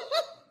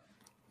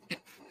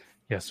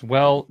 Yes,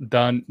 well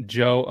done,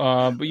 Joe.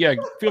 But yeah,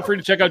 feel free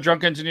to check out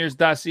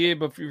drunkengineers.ca.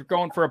 But if you're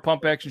going for a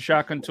pump action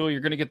shotgun tool,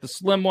 you're going to get the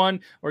slim one,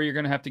 or you're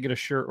going to have to get a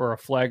shirt or a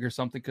flag or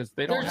something, because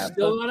they don't They're have.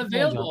 still not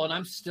available, and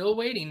I'm still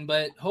waiting.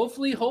 But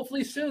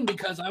hopefully soon,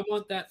 because I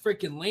want that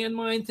freaking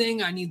landmine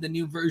thing. I need the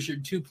new version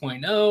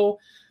 2.0.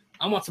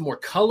 I want some more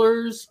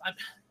colors.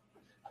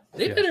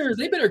 They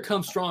better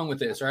come strong with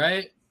this,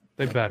 right?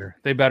 They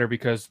better,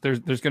 because there's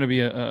going to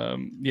be a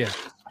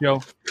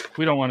Joe.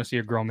 We don't want to see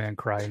a grown man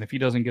cry, and if he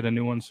doesn't get a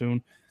new one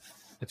soon,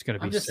 it's going to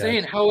be. I'm just sad.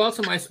 saying, how else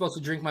am I supposed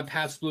to drink my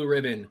Pabst Blue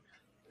Ribbon?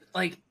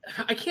 Like,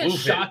 I can't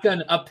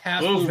shotgun a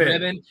Pabst Blue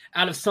Ribbon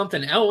out of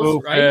something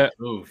else, right?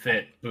 Boo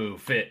fit.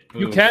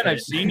 You can.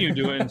 I've seen you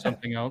do it in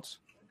something else.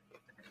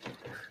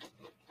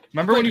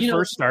 Remember when you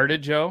first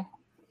started, Joe?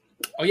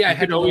 Oh yeah, I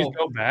had to always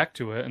go back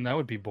to it, and that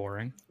would be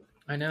boring.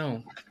 I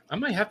know. I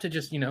might have to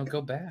just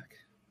go back.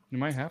 You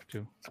might have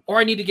to. Or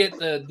I need to get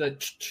the.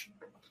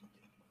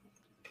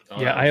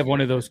 Yeah, I have one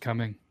of those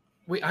coming.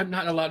 Wait, I'm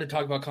not allowed to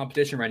talk about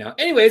competition right now.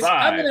 Anyways,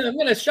 I'm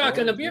gonna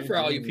shotgun a beer for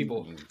all you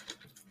people.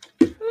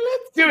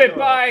 Let's do it,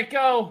 bye,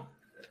 go.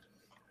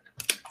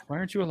 Why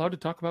aren't you allowed to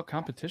talk about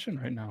competition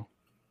right now?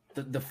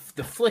 The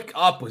flick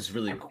up was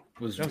really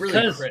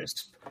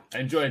crisp. I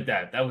enjoyed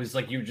that. That was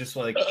like you just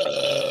like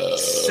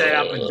set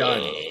up and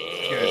done.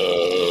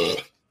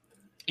 Good.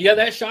 Yeah,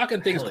 that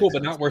shotgun thing's cool,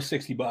 but not worth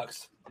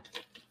 $60.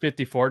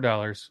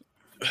 $54.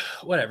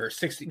 Whatever,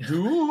 60. Did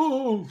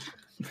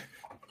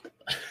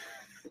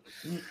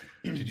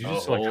you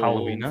just like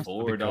Halloween us?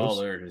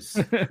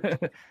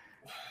 $4.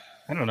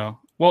 I don't know.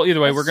 Well,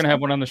 either way, we're gonna have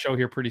one on the show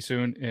here pretty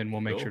soon, and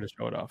we'll make sure to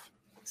show it off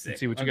and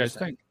see what you guys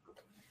think.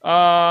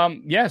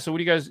 Yeah. So, what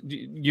do you guys?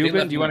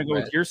 Euban, do you want to go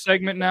with your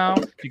segment now?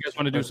 Do you guys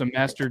want to do some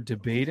master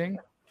debating?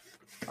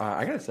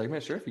 I got a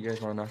segment. Sure, if you guys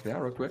want to knock it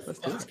out real quick, let's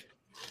do it.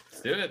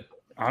 Let's do it.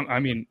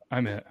 I'm in.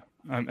 I'm in.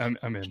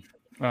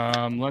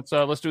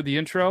 Let's do the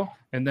intro,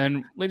 and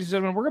then, ladies and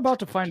gentlemen, we're about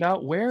to find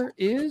out where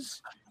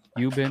is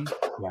Euban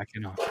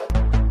whacking off.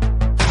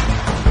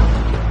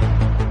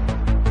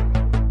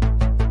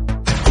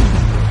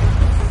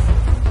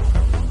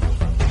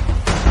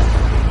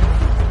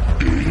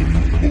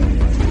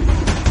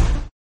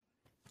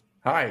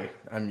 Hi,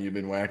 I'm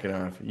Euban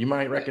Whackinoff. You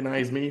might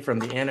recognize me from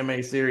the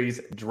anime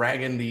series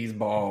Dragon These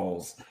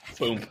Balls.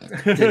 Boom.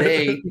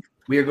 Today,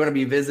 we are going to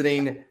be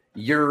visiting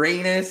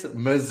Uranus,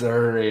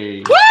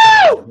 Missouri.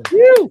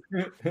 Woo!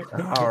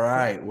 All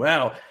right.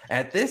 Well,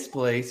 at this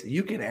place,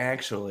 you can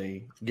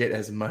actually get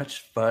as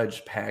much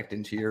fudge packed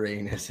into your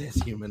anus as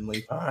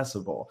humanly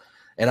possible.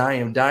 And I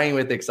am dying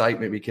with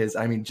excitement because,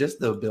 I mean, just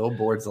the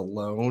billboards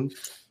alone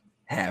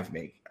have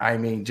me. I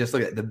mean, just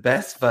look at the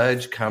best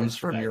fudge comes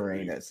from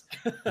Uranus.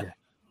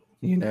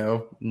 You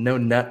know, no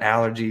nut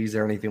allergies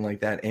or anything like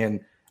that.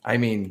 And I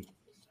mean,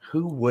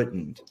 who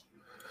wouldn't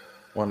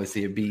want to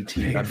see a big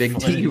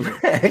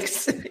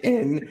T-Rex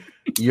in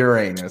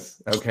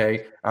Uranus?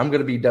 Okay, I'm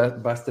gonna be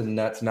busting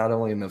nuts not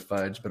only in the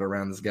fudge but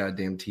around this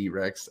goddamn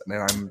T-Rex,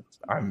 and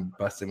I'm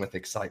busting with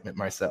excitement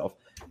myself.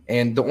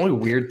 And the only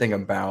weird thing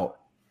about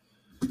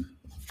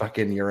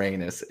fucking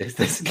Uranus is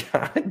this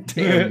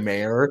goddamn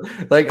mayor.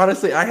 Like,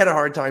 honestly, I had a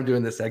hard time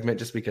doing this segment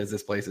just because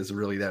this place is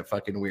really that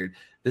fucking weird.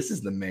 This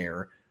is the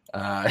mayor.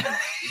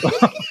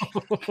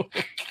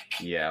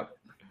 Yeah.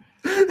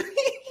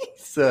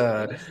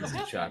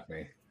 Doesn't shock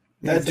me.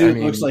 That dude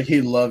looks like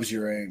he loves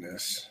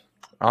Uranus.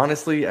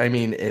 Honestly, I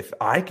mean, if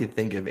I could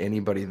think of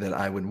anybody that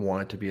I would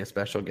want to be a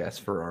special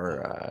guest for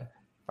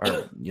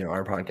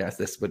our podcast,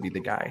 this would be the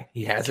guy.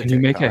 He has a TikTok. Can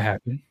you make it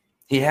happen?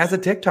 He has a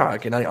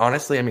TikTok, and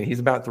I mean, he's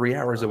about 3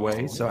 hours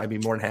away, so I'd be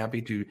more than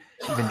happy to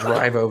even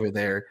drive over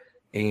there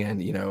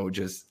and, you know,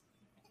 just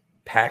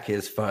pack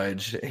his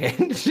fudge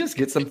and just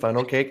get some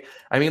funnel cake.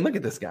 I mean, look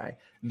at this guy.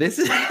 This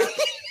is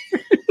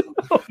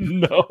oh,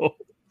 no.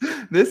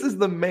 This is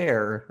the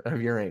mayor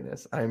of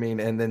Uranus. I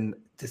mean, and then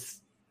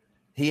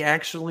he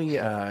actually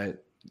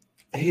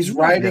he's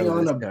riding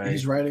on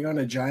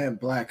a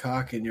giant black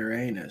hawk in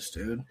Uranus,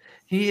 dude.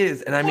 He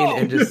is, and I mean,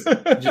 and just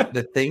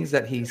the things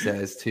that he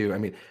says too. I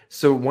mean,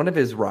 so one of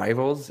his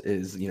rivals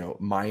is, you know,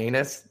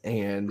 Myanus,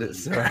 and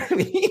so I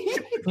mean,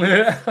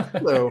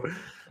 so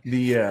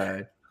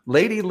the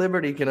Lady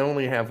Liberty can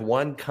only have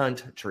one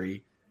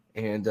country,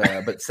 and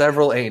but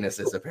several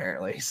anuses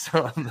apparently.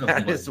 So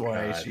that is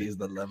why she's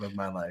the love of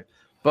my life.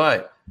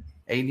 But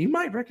hey, you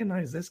might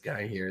recognize this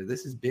guy here.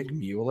 This is Big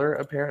Mueller,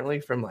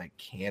 apparently from like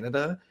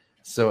Canada.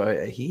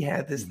 So he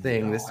had this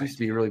thing. This used to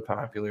be really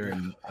popular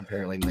in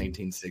apparently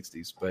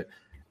 1960s. But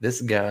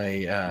this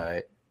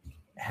guy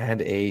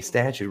had a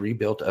statue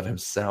rebuilt of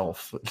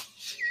himself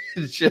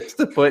just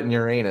to put in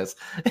Uranus.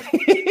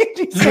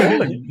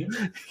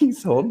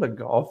 he's holding a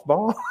golf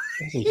ball,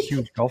 a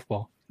huge golf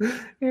ball,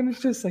 and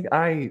it's just like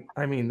I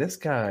mean, this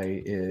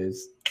guy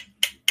is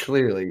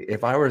clearly.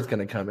 If I was going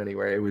to come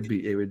anywhere, it would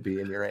be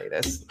in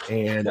Uranus,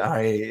 and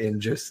I am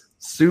just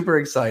super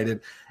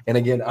excited. And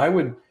again, I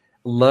would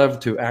love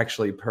to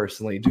actually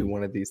personally do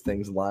one of these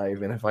things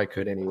live, and if I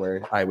could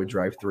anywhere, I would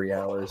drive 3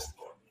 hours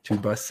to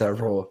bust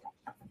several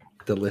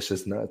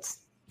delicious nuts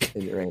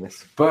in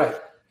Uranus.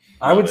 But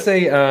I would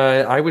say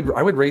I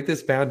would rate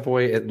this bad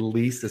boy at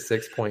least a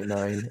 6.9,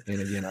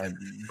 and again, I'm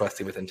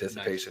busting with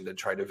anticipation to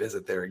try to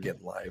visit there again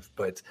live.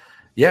 But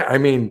yeah, I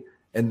mean,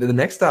 and the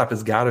next stop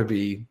has got to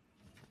be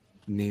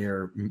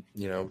near,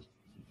 you know,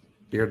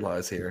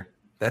 Beardlaws here.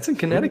 That's in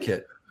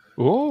Connecticut.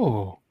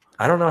 Oh.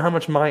 I don't know how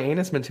much my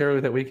anus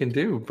material that we can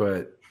do,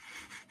 but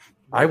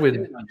I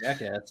would.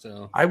 Jackass,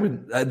 so. I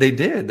would. They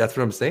did. That's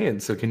what I'm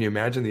saying. So can you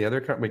imagine the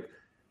other?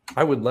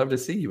 I would love to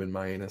see you in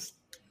my anus.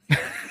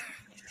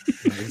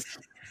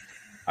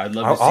 I'd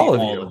love to see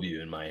all of you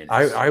in my anus.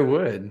 I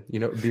would. You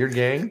know, beard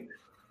gang.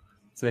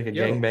 Let's make a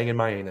gang bang in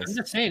my anus. I'm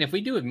just saying, if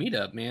we do a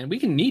meetup, man, we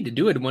can need to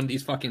do it in one of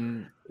these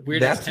fucking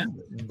weird. That's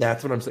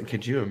what I'm saying.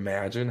 Could you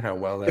imagine how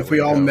well that? If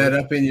we all met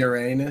up in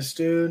Uranus,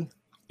 dude.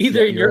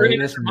 Either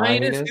Uranus or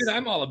Minus, dude,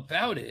 I'm all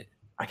about it.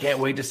 I can't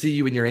wait to see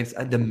you in your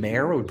the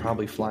mayor would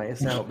probably fly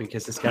us out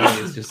because this guy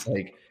is just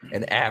like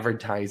an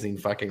advertising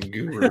fucking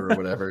guru or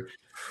whatever.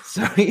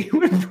 So he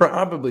would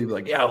probably be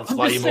like, yeah, let's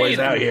fly you boys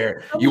out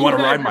here. You want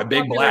to ride my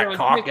big black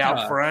cock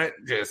out front?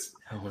 Just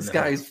this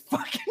guy's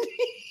fucking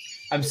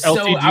I'm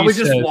so I would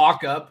just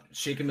walk up,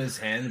 shake him his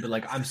hand, and be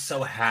like, I'm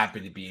so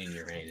happy to be in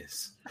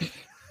Uranus.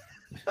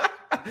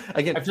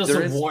 Again, I feel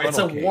so warm. It's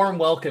a warm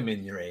welcome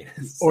in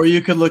Uranus. Or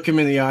you could look him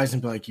in the eyes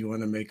and be like, you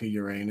want to make a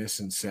Uranus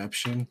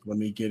inception? Let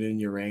me get in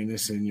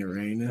Uranus in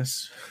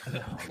Uranus.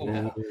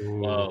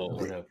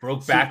 Whoa.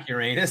 Broke back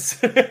Uranus.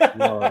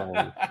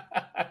 Whoa.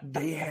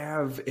 They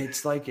have,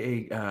 it's like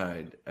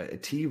a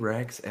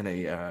T-Rex and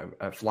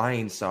a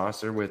flying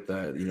saucer with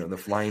the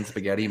flying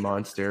spaghetti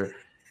monster.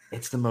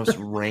 It's the most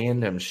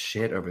random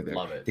shit over there.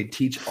 Love it. They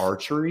teach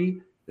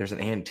archery. There's an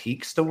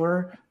antique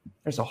store.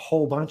 There's a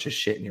whole bunch of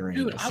shit in your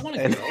Dude, I want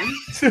to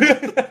go.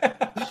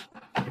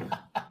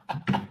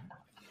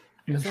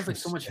 That sounds like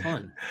so much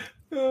fun.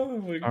 Oh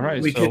my God. All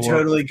right, we could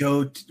totally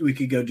go. We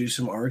could go do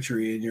some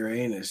archery in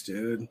Uranus,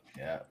 dude.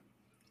 Yeah,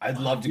 I'd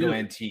love to go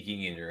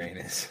antiquing in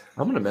Uranus.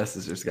 I'm gonna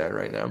message this guy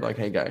right now. I'm like,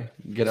 hey guy,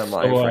 get on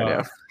live right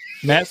now.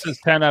 Matt says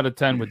 10 out of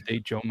 10 would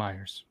date Joe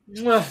Myers.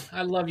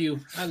 I love you.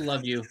 10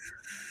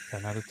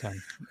 out of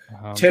 10.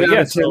 10 out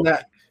of 10.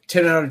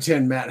 10 out of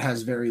 10. Matt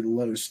has very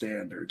low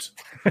standards.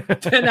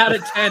 10 out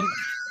of 10.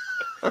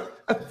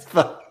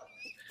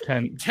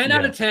 10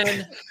 out of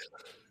 10.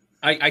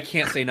 I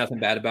can't say nothing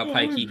bad about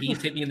Pikey.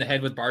 He's hit me in the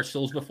head with bar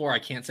stools before. I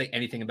can't say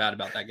anything bad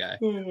about that guy.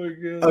 Oh my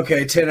God.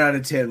 Okay, 10 out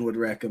of 10 would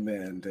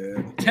recommend,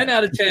 dude. 10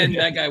 out of 10,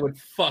 that guy would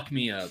fuck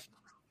me up.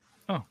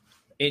 Oh.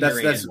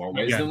 That's more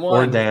ways than or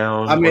one.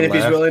 down. I mean, if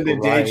he's left, willing to or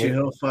date right. you,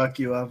 he'll fuck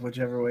you up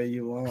whichever way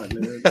you want,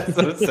 dude. That's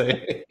what I'm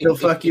saying. He'll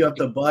fuck you up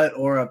the butt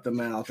or up the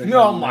mouth.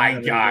 Oh my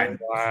God.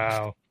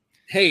 Wow.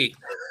 Hey,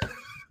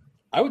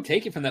 I would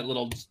take it from that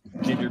little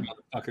ginger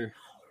motherfucker.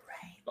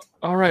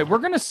 All right, we're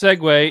gonna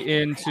segue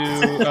into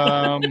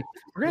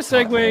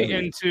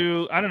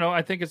I don't know.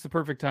 I think it's the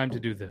perfect time to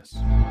do this.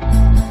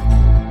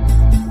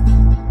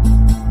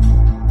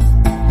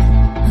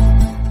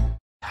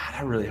 God,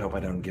 I really hope I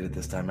don't get it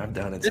this time. I've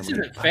done it. This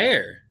isn't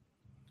fair.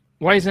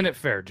 Why isn't it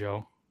fair,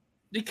 Joe?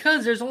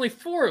 Because there's only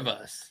 4 of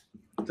us.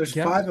 There's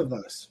 5 of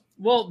us.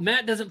 Well,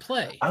 Matt doesn't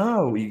play.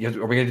 Oh, are we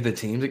gonna do the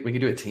teams? We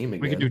can do a team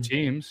again. We can do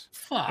teams.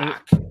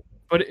 Fuck.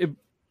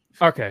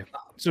 Okay.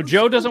 So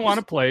Joe doesn't want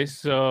to play,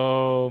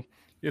 so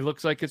it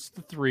looks like it's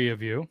the 3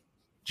 of you.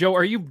 Joe,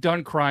 are you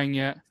done crying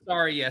yet?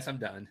 Sorry, yes, I'm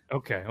done.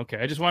 Okay.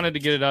 I just wanted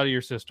to get it out of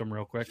your system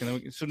real quick, and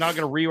then so now I'm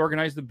gonna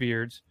reorganize the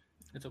beards.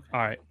 It's okay.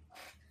 All right.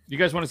 You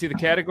guys want to see the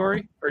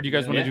category, or do you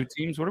guys want to do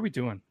teams? What are we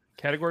doing?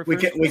 Category. We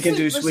first?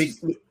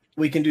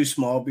 can do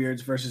small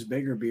beards versus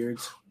bigger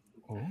beards.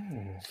 Oh.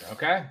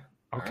 Okay.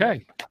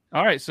 Okay.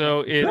 All right.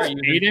 So it's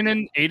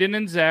Aiden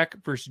and Zach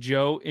versus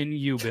Joe and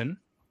Euban.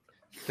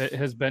 That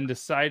has been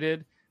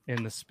decided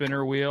in the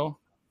spinner wheel.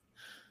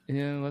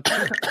 Yeah, let's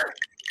see.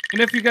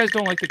 And if you guys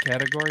don't like the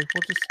category,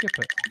 we'll just skip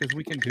it because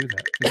we can do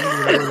that. We can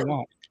do whatever we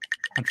want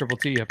on Triple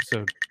T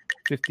episode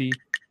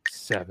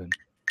 57.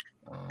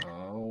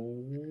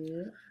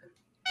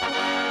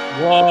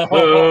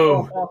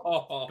 Whoa!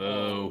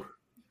 Boo!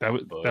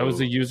 That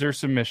was a user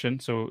submission,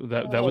 so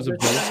that was a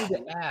boost.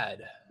 To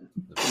add.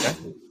 Okay.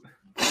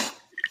 So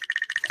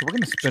we're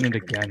gonna spin it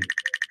again.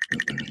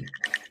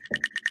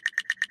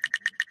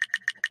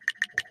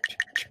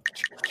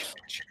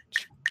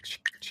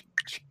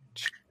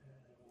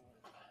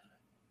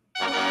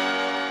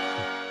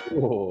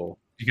 Whoa.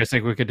 You guys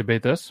think we could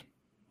debate this?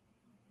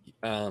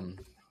 I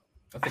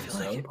feel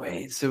like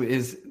wait. So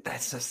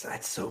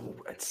that's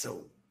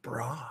so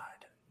broad.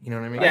 You know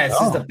what I mean? Yeah,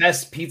 this is the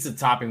best pizza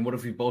topping. What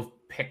if we both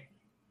pick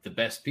the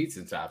best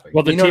pizza topping?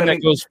 Well, the You know team what I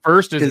that mean? goes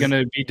first is going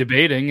to be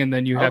debating, and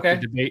then you have to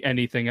Okay. debate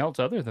anything else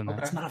other than that.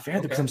 That's not fair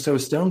because I'm so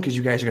stoned because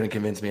you guys are going to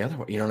convince me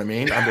otherwise. You know what I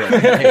mean? I'm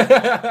like,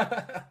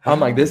 hey. I'm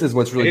like, this is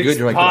what's really It's good.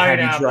 You're like, but have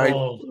you tried?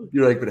 pineapple.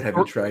 You're like, but have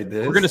you tried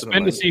this? We're going to And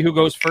I'm spin to like, see who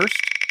goes first.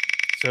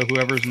 So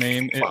whoever's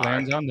name it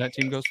lands on, that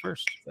team goes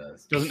first.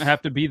 Doesn't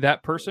have to be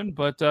that person,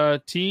 but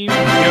Team Joe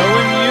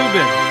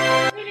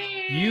and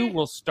Euban, you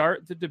will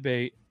start the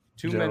debate.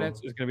 2 Joe.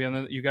 minutes is going to be on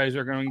the. You guys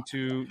are going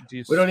to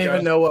discuss. We don't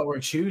even know what we're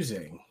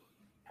choosing.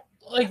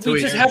 Like So we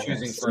we just are have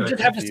choosing we for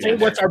just have to say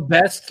what's our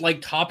best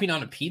like topping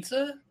on a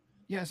pizza.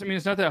 Yes, I mean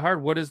it's not that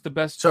hard. What is the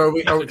best? So are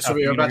we topping are about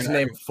you're to gonna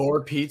name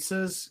 4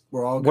 pizzas?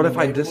 We're all. What gonna if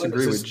I name one?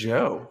 disagree with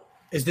Joe?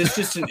 Is this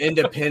just an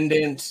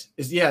independent?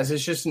 Is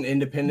this just an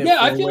independent? Yeah,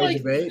 I feel four-way like-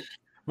 debate?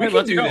 We Right, can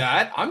let's do go.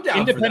 that. I'm down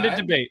Independent for that.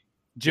 debate.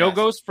 Joe Yes.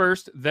 goes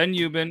first, then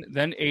Euban,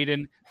 then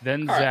Aiden,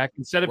 then All right. Zach.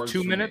 Instead of Works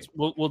 2 for minutes,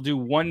 we'll do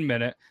 1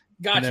 minute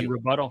Got and then you.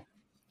 rebuttal.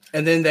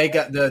 And then they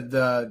got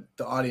the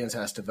audience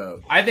has to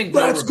vote. I think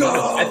Let's no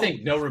rebuttal. go. I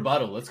think no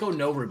rebuttal. Let's go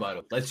no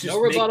rebuttal. Let's just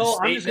No make the rebuttal.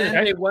 I'm just gonna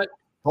statement. say what.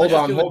 Hold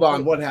let's on, do hold it.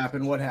 on. What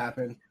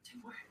happened?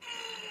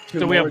 Two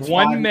So we more, have it's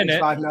 1 5 minute.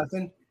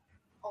 5-0.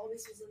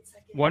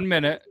 1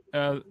 minute.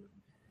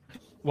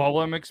 While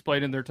I'm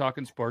explaining, they're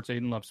talking sports.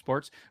 Aiden loves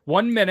sports.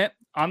 1 minute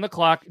on the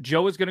clock.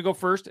 Joe is going to go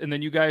first, and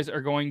then you guys are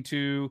going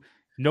to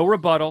no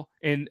rebuttal,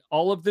 and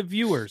all of the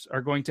viewers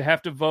are going to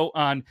have to vote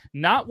on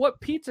not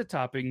what pizza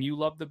topping you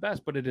love the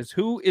best, but it is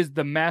who is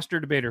the master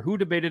debater, who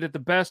debated it the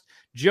best.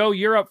 Joe,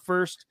 you're up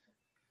first.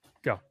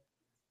 Go.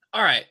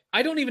 All right.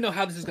 I don't even know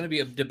how this is going to be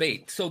a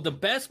debate. So the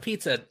best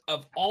pizza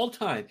of all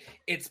time,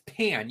 it's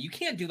pan. You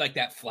can't do like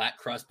that flat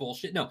crust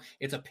bullshit. No,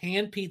 it's a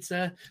pan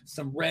pizza,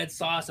 some red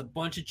sauce, a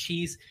bunch of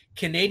cheese,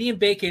 Canadian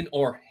bacon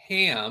or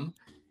ham,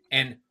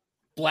 and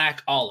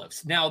black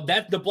olives. Now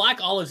that the black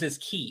olives is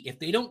key. If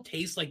they don't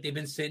taste like they've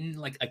been sitting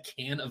like a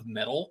can of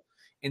metal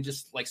and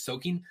just like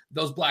soaking,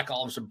 those black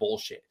olives are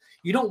bullshit.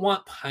 You don't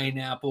want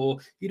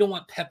pineapple. You don't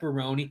want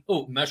pepperoni.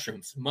 Oh,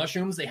 mushrooms.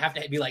 Mushrooms, they have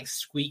to be like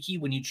squeaky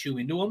when you chew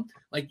into them.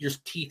 Like your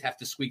teeth have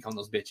to squeak on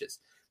those bitches.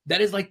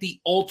 That is like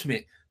the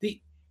ultimate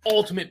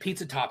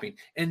pizza topping.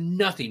 And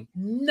nothing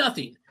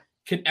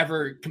can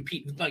ever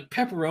compete with like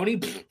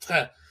pepperoni.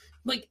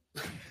 Like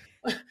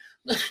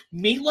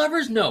meat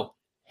lovers? No.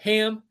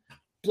 Ham,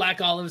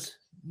 black olives,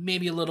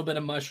 maybe a little bit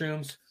of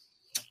mushrooms.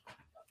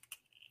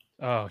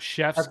 Oh,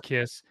 chef's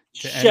kiss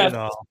to end it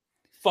all.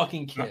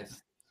 Fucking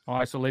kiss. All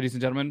right, so ladies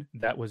and gentlemen,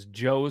 that was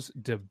Joe's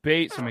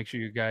debate. So make sure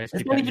you guys It's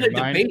keep not that in even your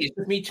a mind. debate. It's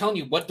just me telling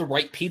you what the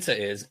right pizza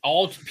is.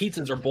 All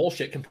pizzas are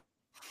bullshit.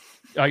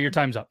 Your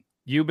time's up.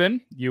 Euban,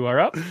 you are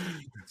up.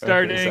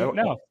 Starting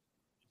now.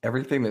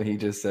 Everything that he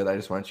just said, I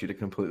just want you to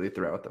completely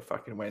throw out the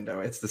fucking window.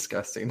 It's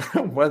disgusting.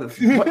 what?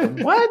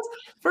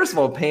 First of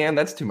all, pan,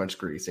 that's too much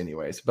grease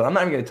anyways. But I'm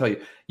not even going to tell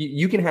you.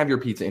 You can have your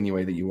pizza any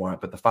way that you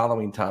want, but the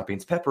following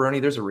toppings,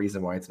 pepperoni, there's a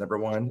reason why it's number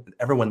one.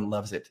 Everyone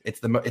loves it. It's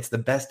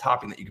the best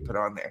topping that you can put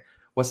on there.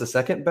 What's the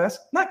second best?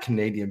 Not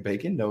Canadian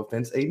bacon. No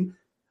offense, Aiden.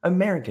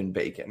 American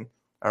bacon.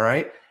 All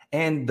right.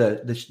 And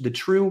the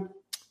true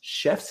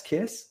chef's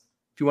kiss,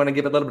 if you want to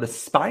give it a little bit of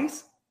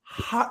spice,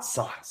 hot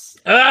sauce.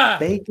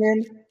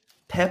 Bacon,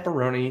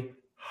 pepperoni,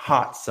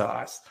 hot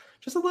sauce.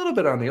 Just a little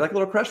bit on there. You like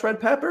little crushed red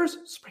peppers?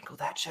 Sprinkle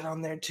that shit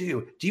on there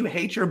too. Do you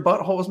hate your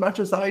butthole as much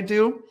as I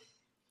do?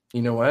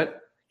 You know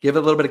what? Give it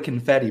a little bit of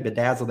confetti,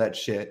 bedazzle that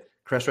shit.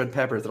 Crushed red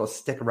peppers, it'll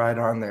stick right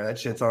on there. That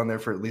shit's on there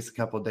for at least a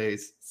couple of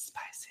days.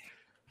 Spicy.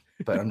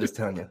 But I'm just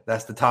telling you,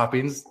 that's the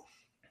toppings.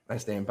 I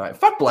stand by.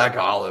 Fuck black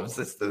olives.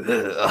 It's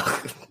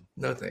the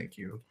no, thank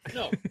you.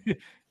 No.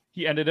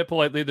 He ended it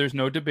politely. There's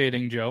no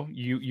debating, Joe.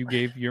 You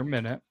gave your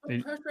minute.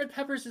 Crushed red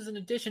peppers is an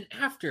addition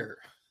after.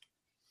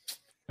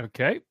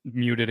 Okay,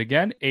 muted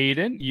again.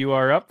 Aiden, you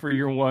are up for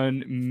your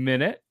 1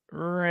 minute.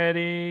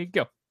 Ready,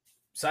 go.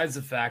 Besides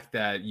the fact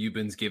that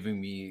Euban's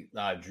giving me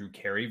Drew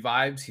Carey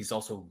vibes, he's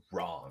also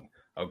wrong.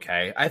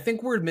 Okay, I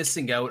think we're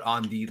missing out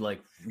on the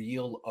like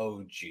real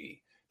OG.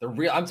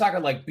 I'm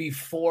talking like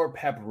before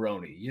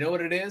pepperoni. You know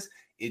what it is?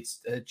 It's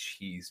a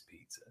cheese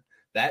pizza.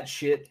 That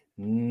shit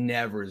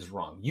never is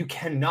wrong. You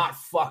cannot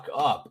fuck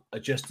up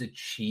just a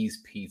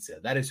cheese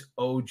pizza. That is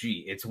OG.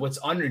 It's what's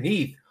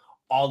underneath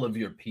all of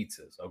your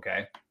pizzas,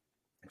 okay?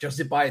 Just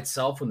it by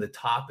itself when the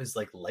top is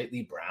like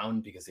lightly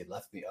brown because they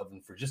left the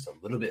oven for just a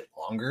little bit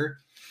longer.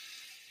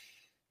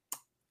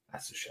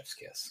 That's a chef's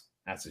kiss.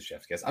 That's a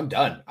chef's kiss. I'm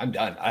done.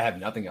 I have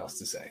nothing else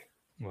to say.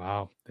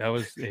 Wow, that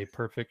was a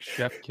perfect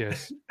chef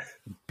kiss.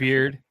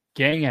 Beard,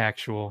 gang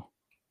actual.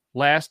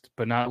 Last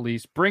but not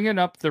least, bringing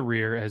up the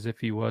rear as if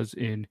he was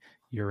in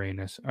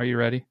Uranus. Are you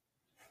ready?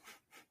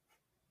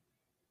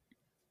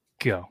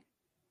 Go.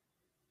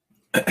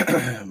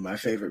 My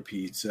favorite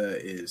pizza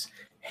is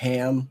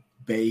ham,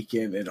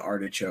 bacon, and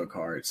artichoke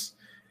hearts.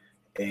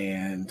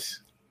 And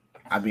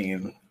I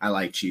mean, I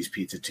like cheese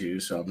pizza too,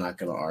 so I'm not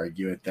going to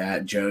argue at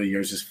that. Joe,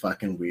 yours is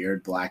fucking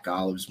weird. Black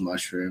olives,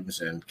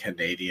 mushrooms, and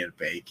Canadian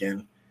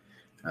bacon.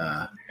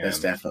 That's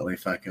definitely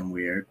fucking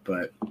weird.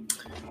 But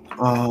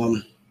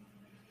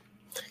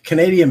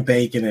Canadian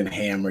bacon and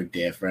ham are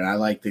different. I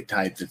like the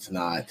type that's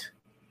not.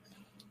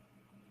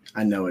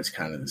 I know it's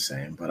kind of the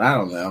same, but I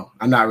don't know.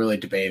 I'm not really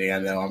debating. I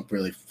know I'm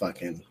really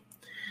fucking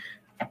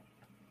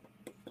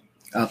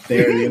up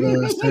there. You know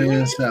what I'm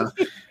saying? So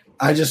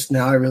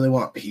I really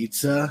want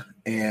pizza.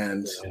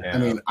 And I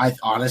mean, I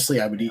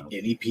would eat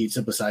any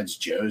pizza besides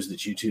Joe's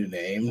that you two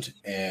named.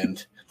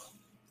 And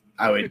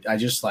I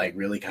just like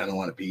really kind of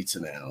want a pizza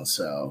now.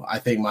 So I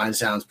think mine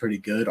sounds pretty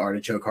good.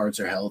 Artichoke hearts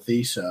are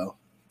healthy. So,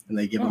 and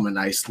they give them a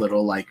nice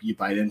little, like you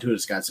bite into it.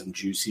 It's got some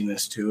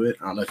juiciness to it.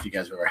 I don't know if you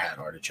guys have ever had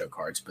artichoke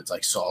hearts, but it's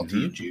like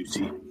salty and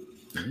juicy.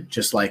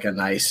 Just like a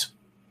nice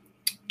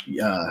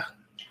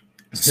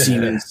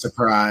semen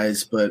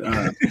surprise, but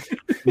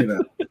you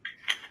know.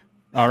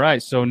 All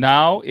right, so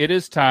now it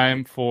is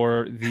time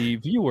for the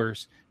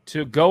viewers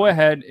to go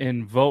ahead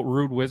and vote.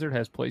 Rude Wizard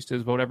has placed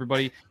his vote,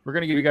 everybody. We're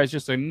going to give you guys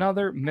just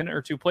another minute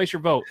or two. Place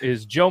your vote.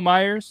 Is Joe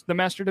Myers the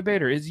master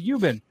debater? Is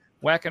Euban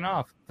whacking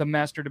off the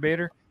master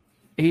debater?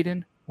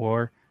 Aiden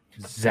or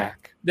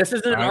Zach? This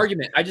isn't an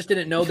argument. I just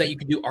didn't know that you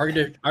could do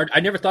I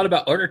never thought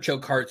about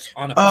artichoke hearts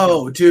on a.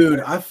 Oh, dude,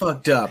 I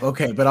fucked up.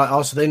 Okay, but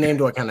also they named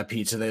what kind of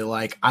pizza they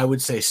like. I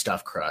would say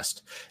stuffed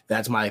crust.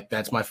 That's my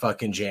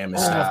fucking jam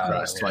is stuffed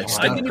crust. Like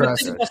stuffed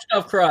crust. Even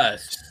stuffed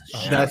crust.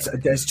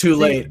 That's too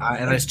late,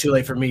 and it's too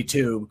late for me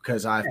too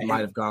because I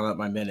might have gone up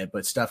my minute.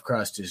 But stuffed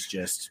crust is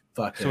just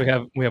fucking.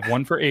 So we have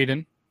one for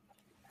Aiden.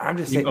 I'm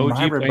just Team saying my OG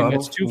playing, rebuttal.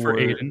 that's 2 for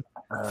Aiden.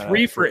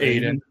 3 for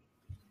Aiden.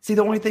 See,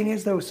 the only thing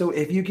is, though, so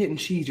if you're getting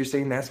cheese, you're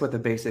saying that's what the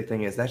basic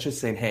thing is. That's just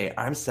saying, hey,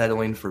 I'm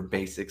settling for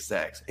basic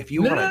sex. If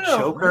you want to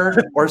choke her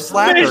or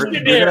slap her,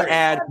 you're going to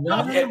add,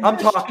 I'm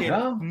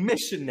talking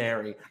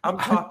missionary. I'm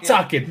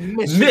talking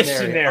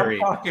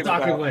missionary. I'm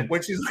talking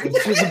when she's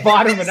the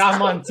bottom and I'm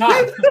on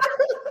top.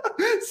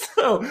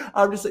 So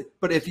I'm just saying,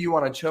 but if you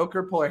want to choke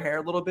her, pull her hair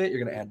a little bit,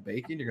 you're going to add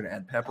bacon, you're going to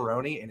add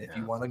pepperoni. And if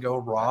you want to go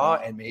raw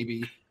and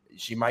maybe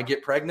she might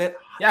get pregnant.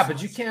 Yeah,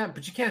 but you can't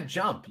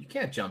jump. You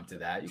can't jump to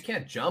that. You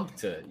can't jump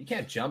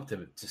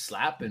to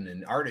slapping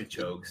and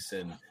artichokes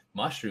and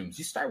mushrooms.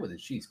 You start with a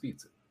cheese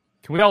pizza.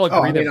 Can we all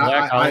agree that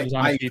Black Olives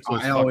on I pizza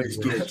is always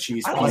fucking get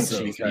cheese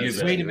Also,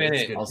 pizza. Wait a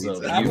minute.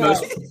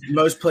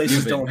 Most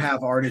places don't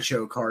have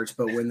artichoke carts,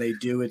 but when they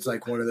do, it's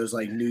like one of those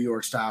like New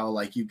York style,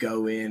 like you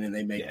go in and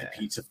they make the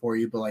pizza for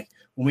you. But like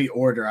when we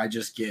order, I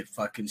just get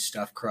fucking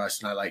stuffed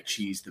crust and I like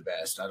cheese the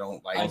best. I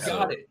don't like. I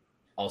got it.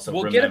 Also,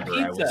 we'll remember,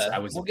 get a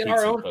pizza. We'll get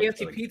our own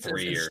fancy pizzas and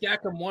years.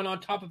 stack them one on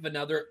top of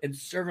another and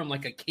serve them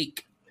like a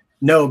cake.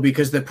 No,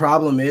 because the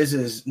problem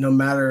is no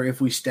matter if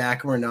we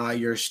stack them or not,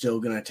 you're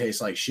still gonna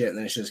taste like shit, and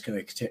then it's just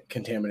gonna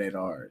contaminate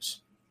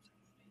ours.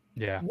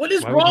 Yeah. What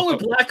is wrong with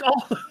Black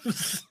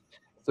Olives?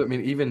 So I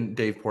mean, even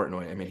Dave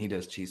Portnoy, I mean, he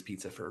does cheese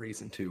pizza for a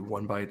reason too.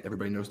 One bite,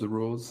 everybody knows the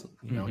rules.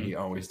 You know, he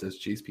always does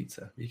cheese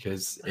pizza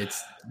because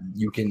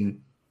you can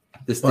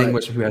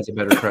distinguish who has a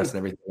better crust and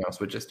everything else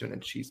with just doing a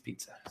cheese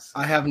pizza.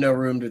 I have no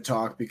room to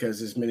talk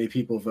because as many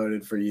people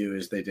voted for you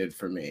as they did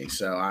for me,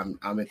 so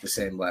I'm at the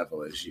same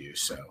level as you.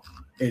 So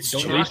it's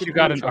at least you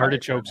got an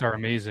artichokes are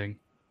amazing.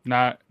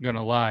 Not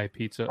gonna lie,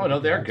 pizza. Oh no,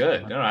 they're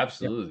good. No,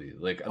 absolutely.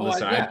 Like,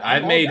 listen,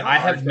 I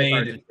have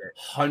made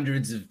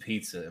hundreds of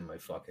pizza in my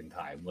fucking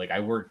time. Like,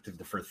 I worked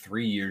for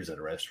 3 years at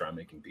a restaurant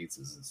making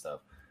pizzas and stuff.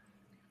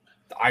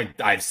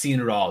 I've seen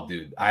it all,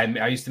 dude.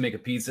 I used to make a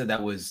pizza it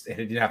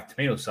didn't have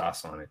tomato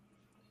sauce on it.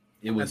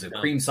 It was a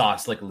cream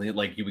sauce like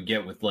you would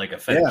get with like a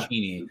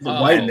fettuccine,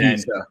 white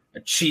pizza,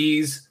 a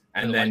cheese,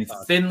 and then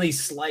thinly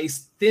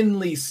sliced,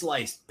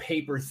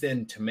 paper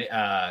thin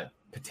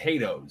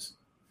potatoes,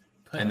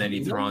 and then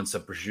you throw on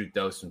some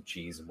prosciutto, some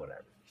cheese, and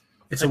whatever.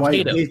 It's a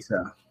white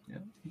pizza.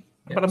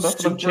 But I'm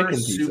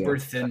super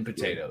thin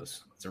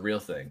potatoes. It's a real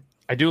thing.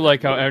 I do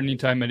like how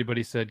anytime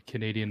anybody said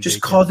Canadian just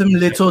bacon, call them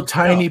little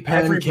tiny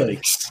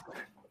pancakes.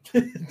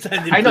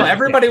 I know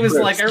everybody's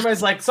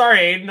like, sorry,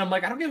 Aiden. I'm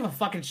like, I don't give a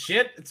fucking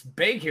shit. It's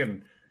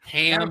bacon.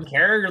 Ham. I don't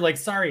care. You're like,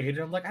 sorry,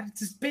 Aiden. I'm like, it's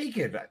just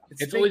bacon.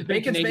 It's always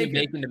been Canadian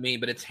bacon to me,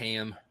 but it's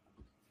ham.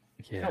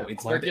 Yeah, no,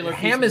 it's regular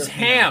ham is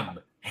ham.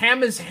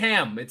 Ham is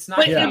ham. It's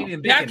not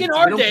Canadian bacon. Back in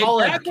our day,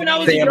 back when I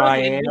was a young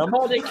kid, we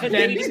called it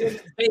Canadian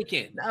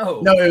bacon.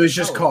 No, it was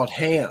just called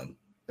ham.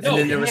 And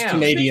then there was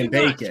Canadian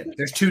bacon.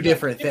 There's two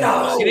different things.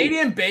 No.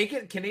 Canadian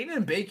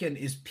bacon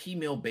is pea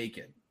meal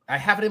bacon. I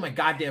have it in my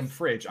goddamn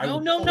fridge. No.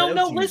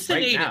 Listen,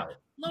 right Aiden. now.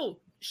 No,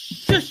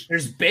 shush.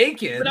 There's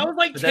bacon. When I was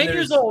like 10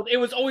 years old, it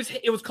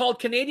was called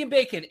Canadian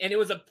bacon, and it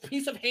was a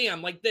piece of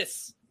ham like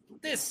this.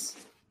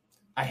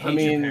 I hate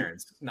your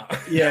parents. No.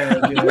 Yeah.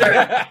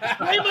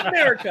 Blame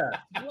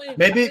America.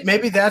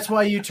 Maybe that's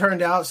why you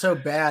turned out so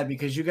bad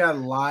because you got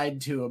lied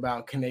to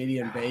about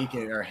Canadian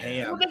bacon or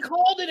ham. Well, they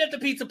called it at the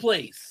pizza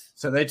place.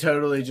 So they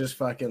totally just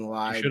fucking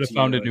lied. You should have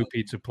found a new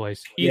pizza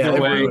place. Either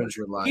way,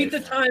 pizza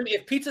time.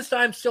 If Pizza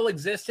Time still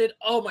existed,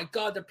 oh my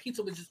god, their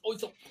pizza was just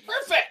always so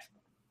perfect.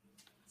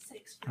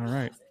 All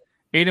right,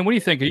 Aiden, what do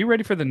you think? Are you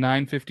ready for the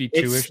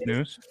 9:52-ish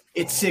news?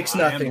 It's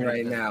 6-0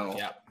 right now.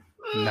 Yeah.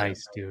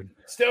 Nice, dude.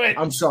 Let's do it.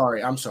 I'm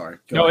sorry.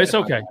 No, it's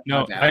okay.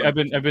 No, I've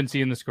been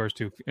seeing the scores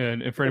too.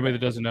 And for anybody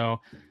that doesn't know,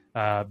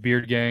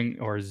 Beard Gang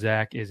or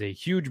Zach is a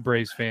huge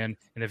Braves fan,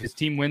 and if his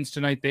team wins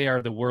tonight, they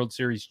are the World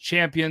Series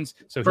champions.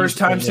 So first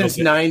time since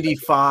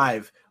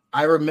 '95.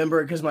 I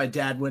remember it because my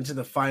dad went to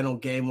the final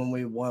game when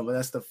we won, but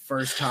that's the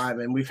first time,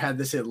 and we've had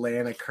this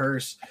Atlanta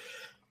curse.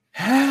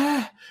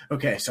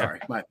 Okay, sorry.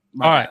 My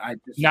all right.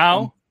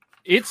 Now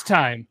it's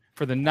time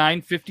for the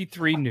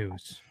 9:53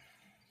 news.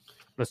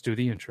 Let's do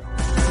the intro.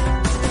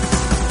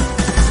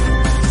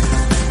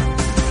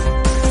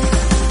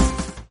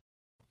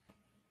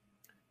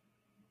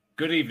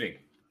 Good evening.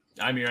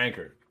 I'm your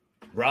anchor,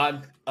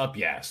 Rod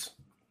Upyass.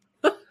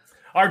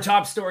 Our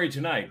top story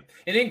tonight: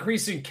 an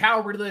increase in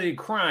cow-related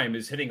crime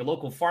is hitting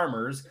local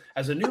farmers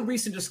as a new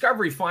recent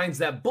discovery finds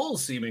that bull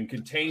semen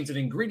contains an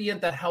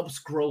ingredient that helps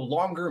grow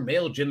longer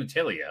male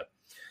genitalia.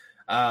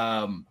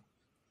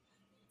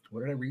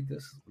 Where did I read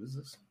this? What is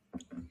this?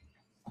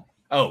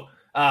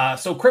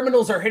 So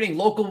criminals are hitting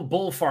local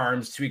bull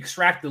farms to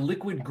extract the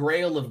liquid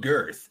grail of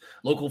girth.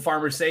 Local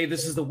farmers say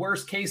this is the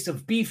worst case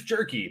of beef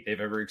jerky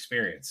they've ever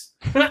experienced.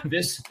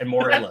 This and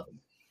more at 11.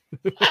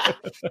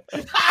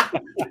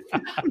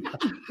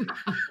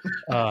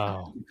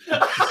 Oh, so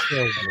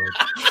good.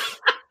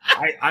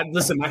 I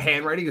listen, my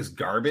handwriting is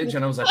garbage,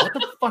 and I was like, what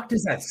the fuck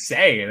does that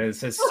say? And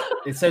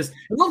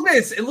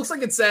it looks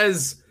like it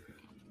says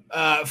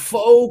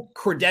faux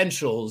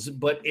credentials,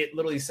 but it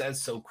literally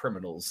says so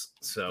criminals.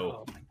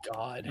 So oh my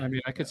god. I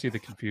mean, I could see the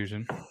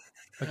confusion.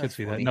 I could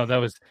see that. No, that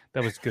was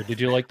good. Did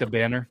you like the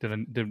banner?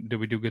 Did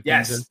we do good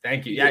things? Yes,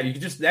 thank you. Yeah, you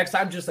can just next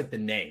time just like the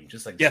name,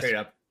 just like straight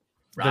up.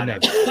 The name.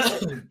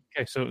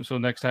 Okay, so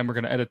next time we're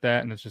gonna edit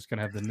that, and it's just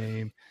gonna have the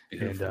name.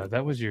 Beautiful. And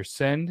that was your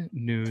Send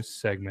News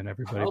segment,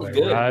 everybody. By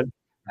good. Rod.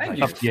 Thank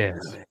you.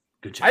 Yes.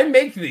 Good job. I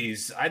make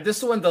these.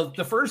 This one,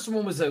 the first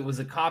one was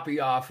a copy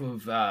off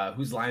of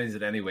Whose Line Is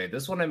It Anyway?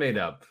 This one I made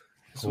up.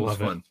 This one was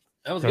fun.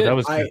 That was good. That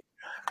was good.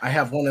 I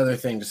have one other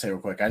thing to say real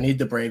quick. I need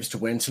the Braves to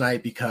win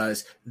tonight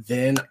because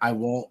then I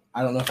don't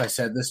know if I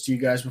said this to you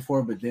guys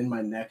before, but then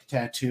my neck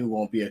tattoo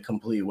won't be a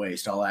complete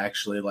waste. I'll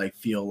actually like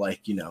feel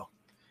like,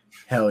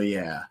 hell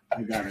yeah,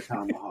 I got a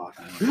tomahawk.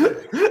 I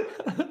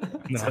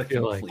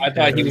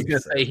thought he was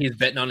going to say he's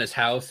betting on his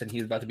house and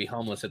he's about to be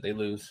homeless if they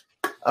lose.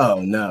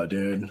 Oh, no,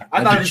 dude.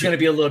 I thought it was going to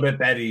be a little bit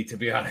Betty, to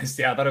be honest.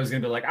 Yeah, I thought it was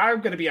going to be like,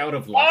 I'm going to be out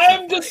of luck.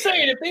 I'm just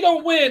saying, if they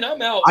don't win,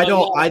 I'm out.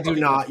 I do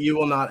not. You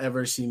will not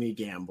ever see me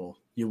gamble.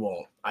 You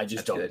won't. I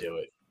just don't do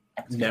it.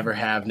 Never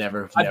have,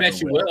 never. I bet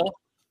you will.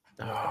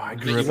 Oh, I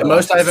grew up. The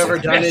most I've ever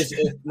done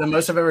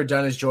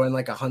is join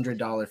like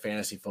 $100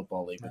 fantasy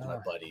football league with my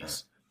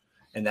buddies.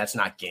 And that's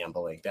not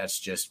gambling. That's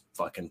just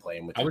fucking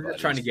playing with. I was just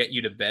trying to get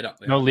you to bet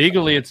up. No,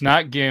 legally, it's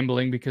not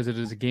gambling because it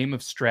is a game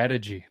of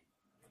strategy.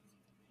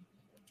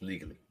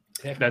 Legally,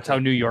 that's how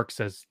New York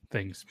says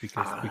things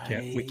because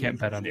we can't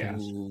bet on things.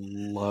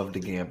 Love to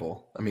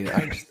gamble. I mean,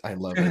 I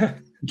love it.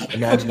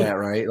 Imagine that,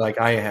 right? Like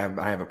I have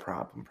a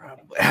problem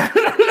probably.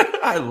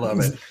 I love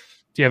it. Do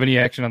you have any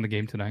action on the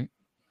game tonight?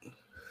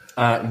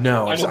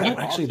 No, I'm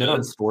actually not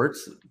on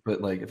sports,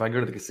 but like if I go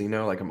to the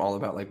casino, like I'm all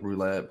about like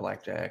roulette,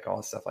 blackjack, all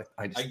that stuff. Like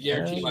I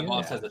guarantee my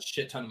boss has a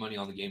shit ton of money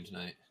on the game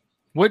tonight.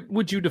 What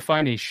would you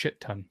define a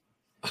shit ton?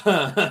 More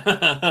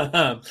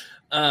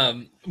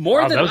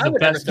than I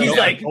would ever. He's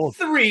like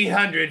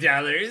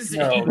 $300.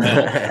 No.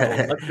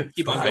 Let's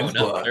keep on going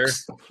up there.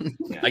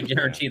 I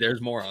guarantee there's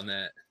more on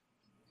that.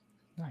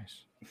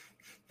 Nice.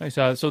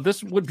 So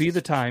this would be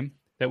the time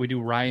that we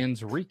do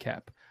Ryan's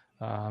recap.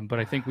 But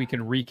I think we can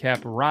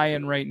recap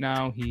Ryan right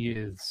now. He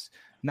is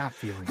not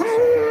feeling so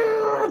good.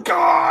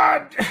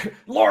 God,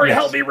 Lord,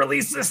 help me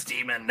release this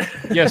demon.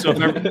 And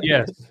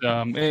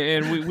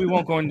we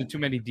won't go into too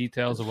many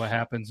details of what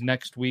happens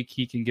next week.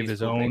 He can give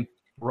his own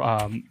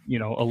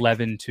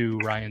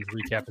 11-2 Ryan's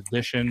recap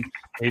edition.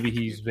 Maybe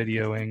he's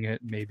videoing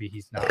it, maybe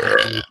he's not.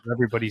 For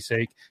everybody's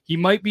sake, he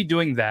might be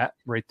doing that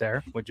right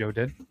there, what Joe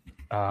did.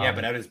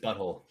 But out his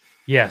butthole.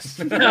 Yes,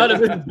 out of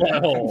his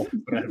butthole.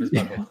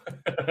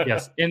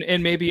 Yes,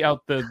 and maybe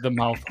out the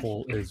mouth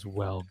hole as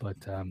well. But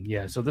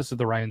so this is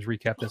the Ryan's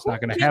recap. That's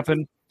not going to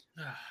happen.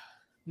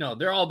 No,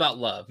 they're all about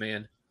love,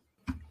 man.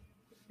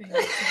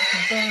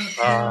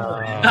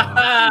 Oh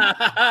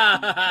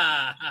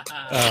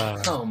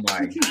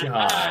my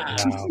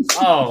god!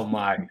 Oh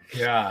my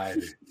god!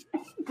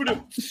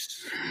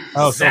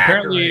 Oh, so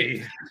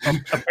apparently,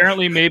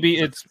 maybe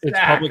it's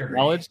public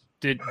knowledge.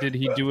 Did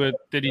he do it?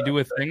 Did he do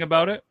a thing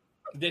about it?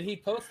 Did he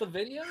post the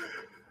video?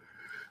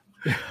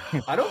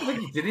 I don't think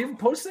he did. He even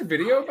post a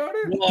video about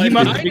it. Well, he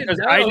must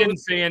because I didn't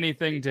say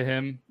anything to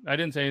him. I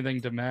didn't say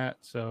anything to Matt.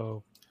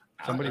 So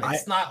somebody.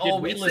 It's not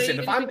always. Listen,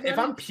 if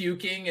I'm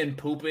puking and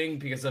pooping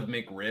because of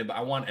McRib,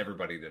 I want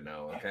everybody to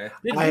know. Okay.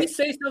 Did we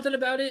say something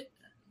about it?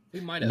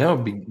 We might have. No,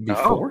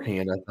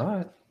 beforehand, I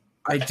thought.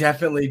 I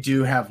definitely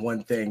do have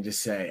one thing to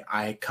say.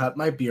 I cut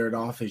my beard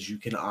off, as you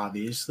can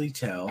obviously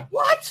tell.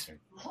 What?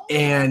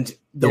 And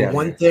the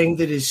one thing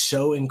that is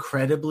so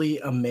incredibly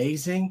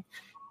amazing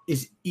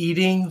is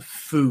eating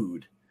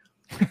food.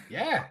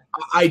 Yeah.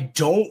 I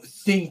don't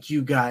think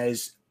you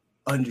guys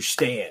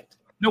understand.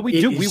 No,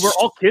 we do. We were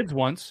all kids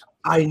once.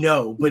 I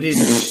know, but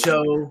it's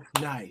so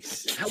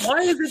nice.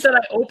 Why is it that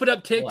I open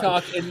up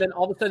TikTok and then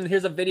all of a sudden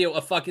here's a video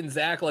of fucking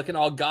Zach looking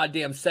all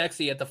goddamn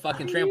sexy at the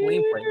fucking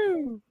trampoline park?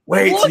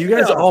 Wait, so you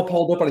guys all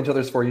pulled up on each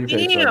other's For You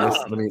page. All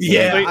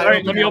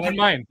right, let me open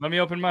mine.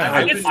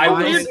 It's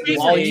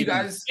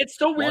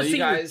so weird seeing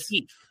your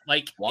teeth.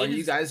 Like while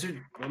you guys are,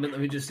 let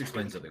me just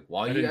explain something.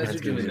 While you guys are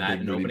doing that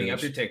and opening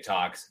up your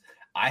TikToks,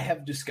 I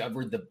have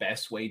discovered the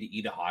best way to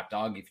eat a hot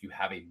dog if you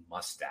have a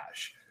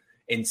mustache.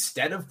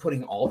 Instead of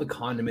putting all the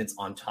condiments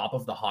on top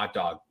of the hot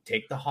dog,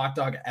 take the hot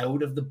dog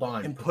out of the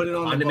bun and put it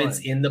on condiments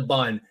the bun. in the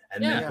bun,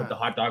 and then put the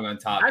hot dog on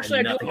top. Actually,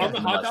 I do it on the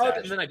hot dog,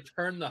 and then I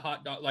turn the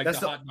hot dog hot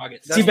dog.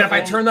 See, but if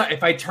I turn it,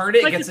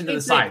 it gets into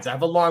the sides. I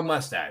have a long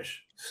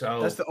mustache,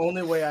 so that's the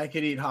only way I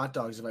could eat hot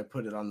dogs if I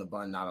put it on the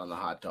bun, not on the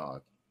hot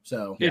dog.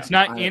 So it's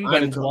not in,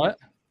 but it's what?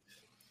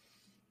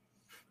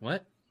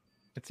 What?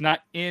 It's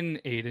not in,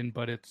 Aiden,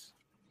 but it's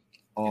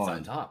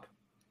on top.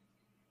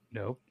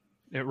 Nope.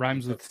 It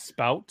rhymes with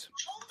spout.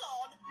 Hold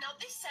on. Now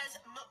this says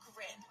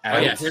McRib. Oh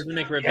yes, here's the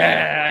McRib.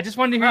 Yeah, I just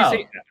wanted to hear you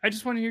say. I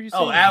just want to hear you say.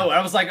 Oh,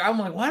 I'm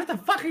like, what the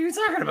fuck are you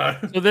talking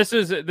about? So this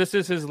is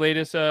his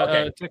latest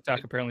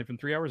TikTok, apparently from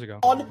 3 hours ago.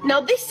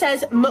 Now this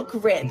says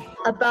McRib,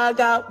 a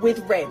burger with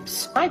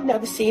ribs. I've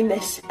never seen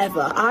this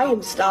ever. I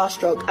am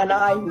starstruck and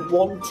I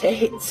want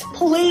it.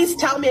 Please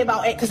tell me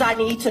about it because I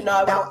need to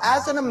know. Now,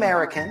 as an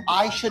American,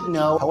 I should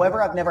know.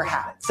 However, I've never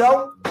had it.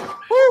 So,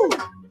 woo!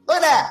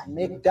 Look at that.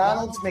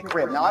 McDonald's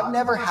McRib. Now, I've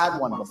never had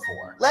one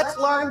before. Let's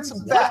learn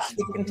some facts.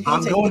 It contains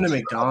I'm going to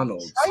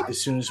McDonald's as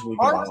soon as we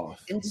get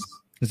off.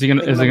 Is he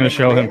gonna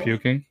show him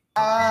puking?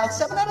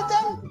 7 out of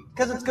 10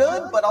 because it's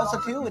good, but also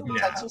too it's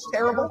just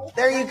terrible.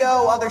 There you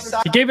go. Other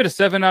side. He gave it a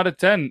 7 out of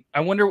 10.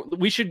 I wonder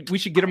we should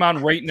get him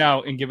on right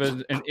now and give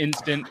it an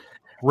instant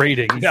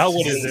rating. Now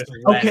what is it?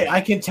 Okay, I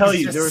can tell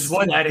you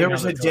there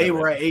was a day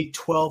where I ate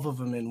 12 of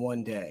them in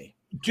one day.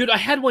 Dude, I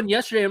had one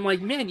yesterday. I'm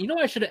like, man, you know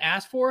what I should have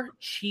asked for?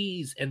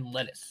 Cheese and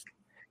lettuce.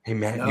 Hey,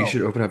 Matt, you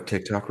should open up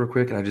TikTok real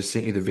quick. And I just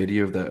sent you the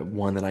video of the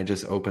one that I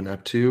just opened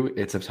up to.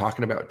 It's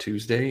talking about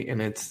Tuesday,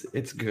 and it's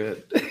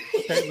good.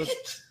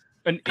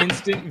 An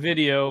instant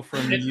video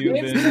from you.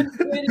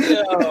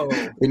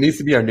 It needs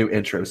to be our new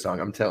intro song.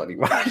 I'm telling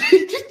you.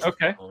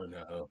 Okay. Oh,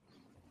 no.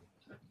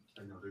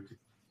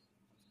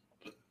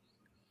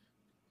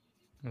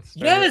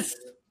 Yes.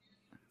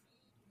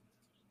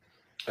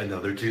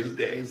 Another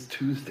Tuesday. It's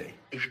Tuesday.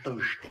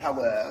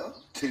 Hello,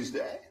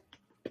 Tuesday.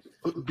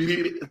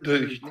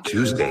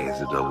 Tuesday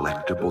is a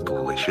delectable,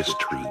 delicious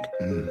treat.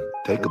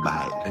 Take a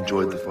bite.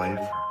 Enjoy the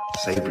flavor.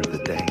 Savor the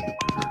day.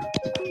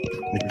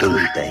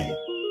 Tuesday.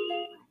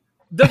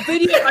 The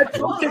video I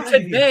posted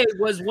today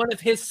was one of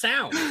his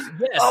sounds.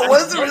 Yes. Oh,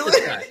 was it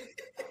really?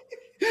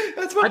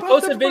 That's what I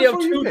posted a video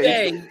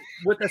today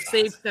with the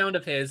same sound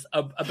of his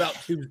about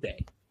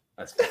Tuesday.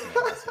 That's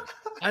awesome.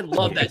 I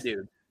love that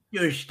dude.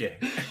 Tuesday.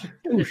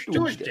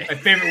 Tuesday. My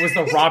favorite was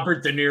the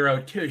Robert De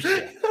Niro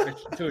Tuesday.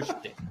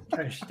 Tuesday.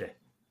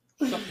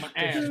 Suck my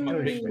ass, my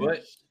big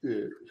butt.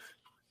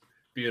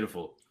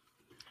 Beautiful.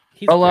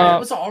 It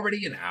was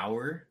already an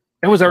hour.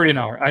 It was already an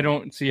hour. I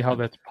don't see how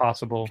that's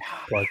possible,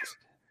 but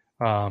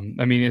I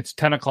mean, it's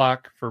 10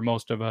 o'clock for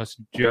most of us.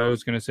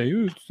 Joe's going to say,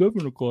 it's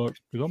 7 o'clock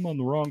because I'm on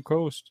the wrong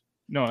coast.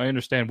 No, I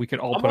understand. We can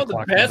all I'm put on a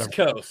clock the best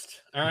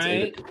coast. All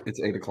right. It's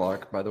 8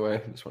 o'clock, by the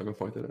way. I just want to go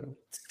point that out.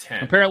 It's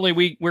 10.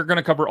 Apparently, we're going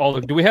to cover all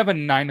of. Do we have a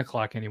 9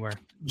 o'clock anywhere?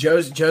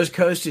 Joe's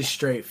coast is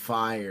straight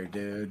fire,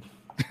 dude.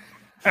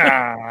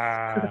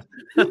 I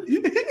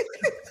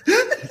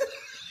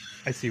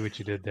see what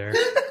you did there.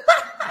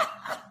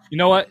 You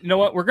know what?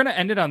 We're going to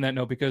end it on that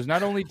note because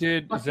not only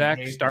did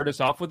Zach start us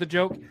off with a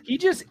joke, he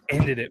just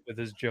ended it with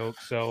his joke.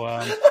 So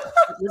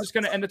we're just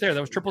going to end it there. That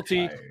was Triple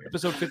T,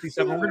 episode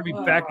 57. We're going to be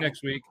back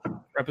next week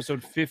for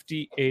episode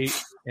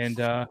 58,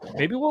 and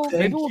maybe we'll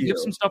give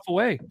some stuff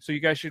away. So you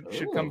guys should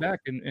come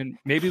back, and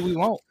maybe we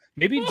won't.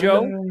 Maybe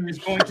Joe is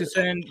going to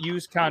send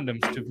used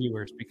condoms to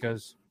viewers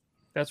because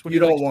that's what you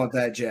don't want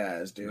that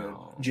jazz, dude.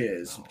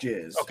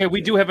 Jizz. Okay, we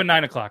do have a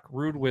 9 o'clock.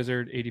 Rude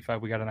Wizard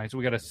 85. We got a 9. So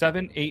we got a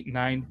 7, 8,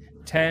 9,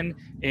 10,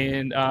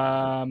 and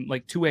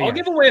like 2 a.m. I'll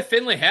give away a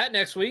Finley hat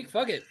next week.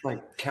 Fuck it.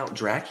 Like Count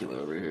Dracula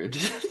over here.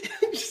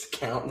 Just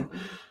counting.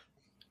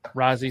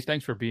 Rozzy,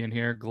 thanks for being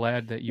here.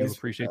 Glad that you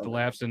appreciate the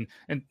laughs and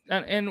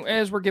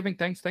as we're giving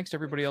thanks to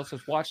everybody else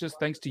that's watched this.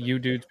 Thanks to you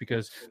dudes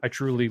because I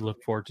truly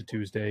look forward to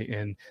Tuesday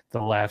and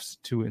the laughs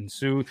to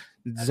ensue.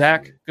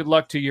 Zach, good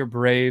luck to your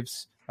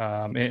Braves.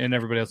 And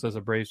everybody else as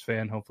a Braves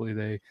fan, hopefully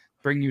they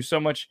bring you so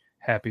much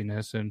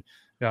happiness. And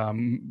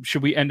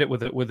should we end it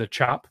with a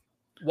chop?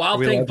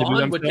 Wild Thing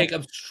Vaughn would take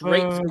them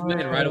straight to the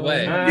win right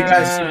away. You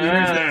guys,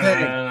 here's the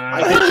thing.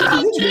 I get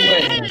to do 2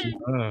 ways.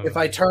 If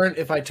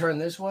I turn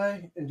this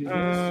way and do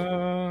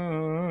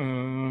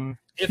this.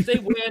 If they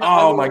win,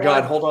 oh my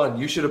God! Hold on.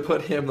 You should have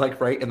put him like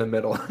right in the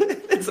middle.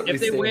 If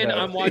they win,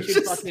 I'm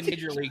watching fucking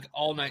Major League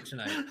all night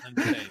tonight. I'm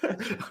saying.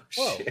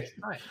 Whoa!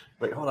 Nice.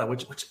 Wait, hold on.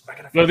 Which I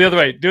gotta. No, the other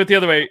way. Do it the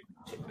other way.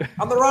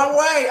 I'm the wrong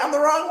way.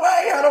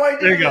 How do I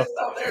do there you this? Go.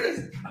 Oh, there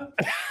it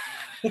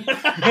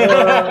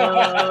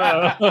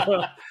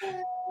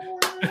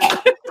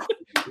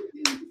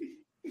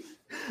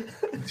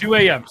is. 2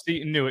 a.m.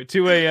 See, knew it.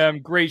 2 a.m.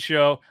 Great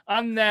show.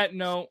 On that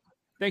note,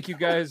 thank you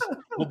guys.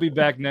 We'll be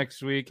back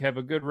next week. Have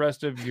a good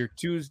rest of your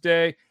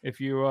Tuesday. If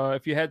you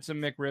had some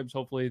McRibs,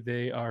 hopefully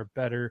they are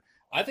better.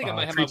 I think I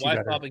might have my wife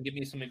pop and give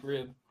me some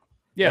McRib.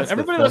 Yeah,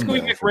 everybody, let's go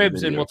eat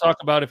McRibs, and we'll talk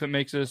about if it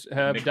makes us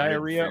have McRib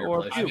diarrhea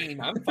or puke. I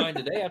mean, I'm fine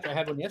today after I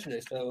had one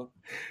yesterday, so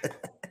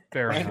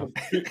fair enough.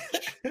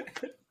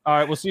 All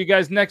right, we'll see you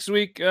guys next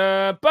week.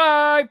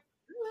 Bye.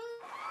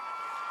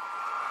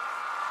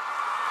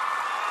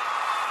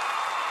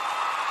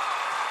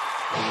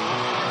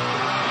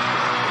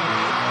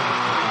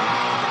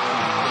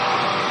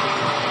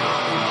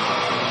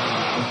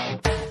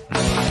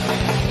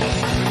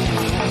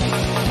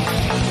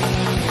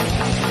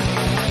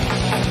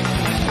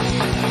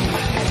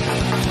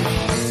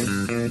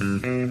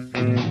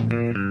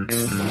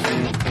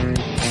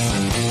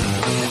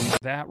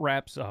 That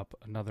wraps up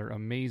another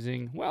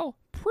amazing, well,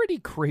 pretty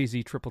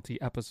crazy Triple T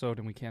episode,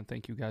 and we can't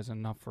thank you guys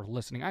enough for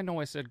listening. I know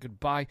I said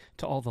goodbye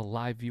to all the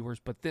live viewers,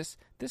 but this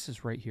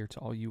is right here to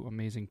all you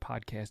amazing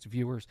podcast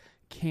viewers.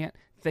 Can't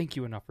thank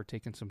you enough for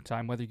taking some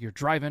time, whether you're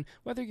driving,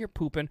 whether you're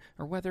pooping,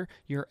 or whether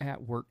you're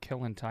at work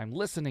killing time,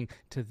 listening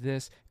to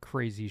this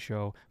crazy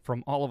show.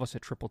 From all of us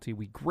at Triple T,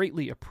 we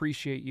greatly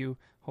appreciate you.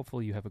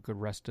 Hopefully you have a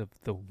good rest of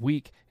the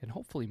week, and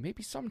hopefully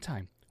maybe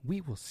sometime we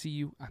will see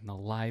you on the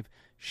live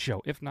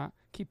show. If not,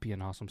 keep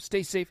being awesome.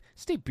 Stay safe.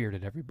 Stay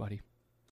bearded, everybody.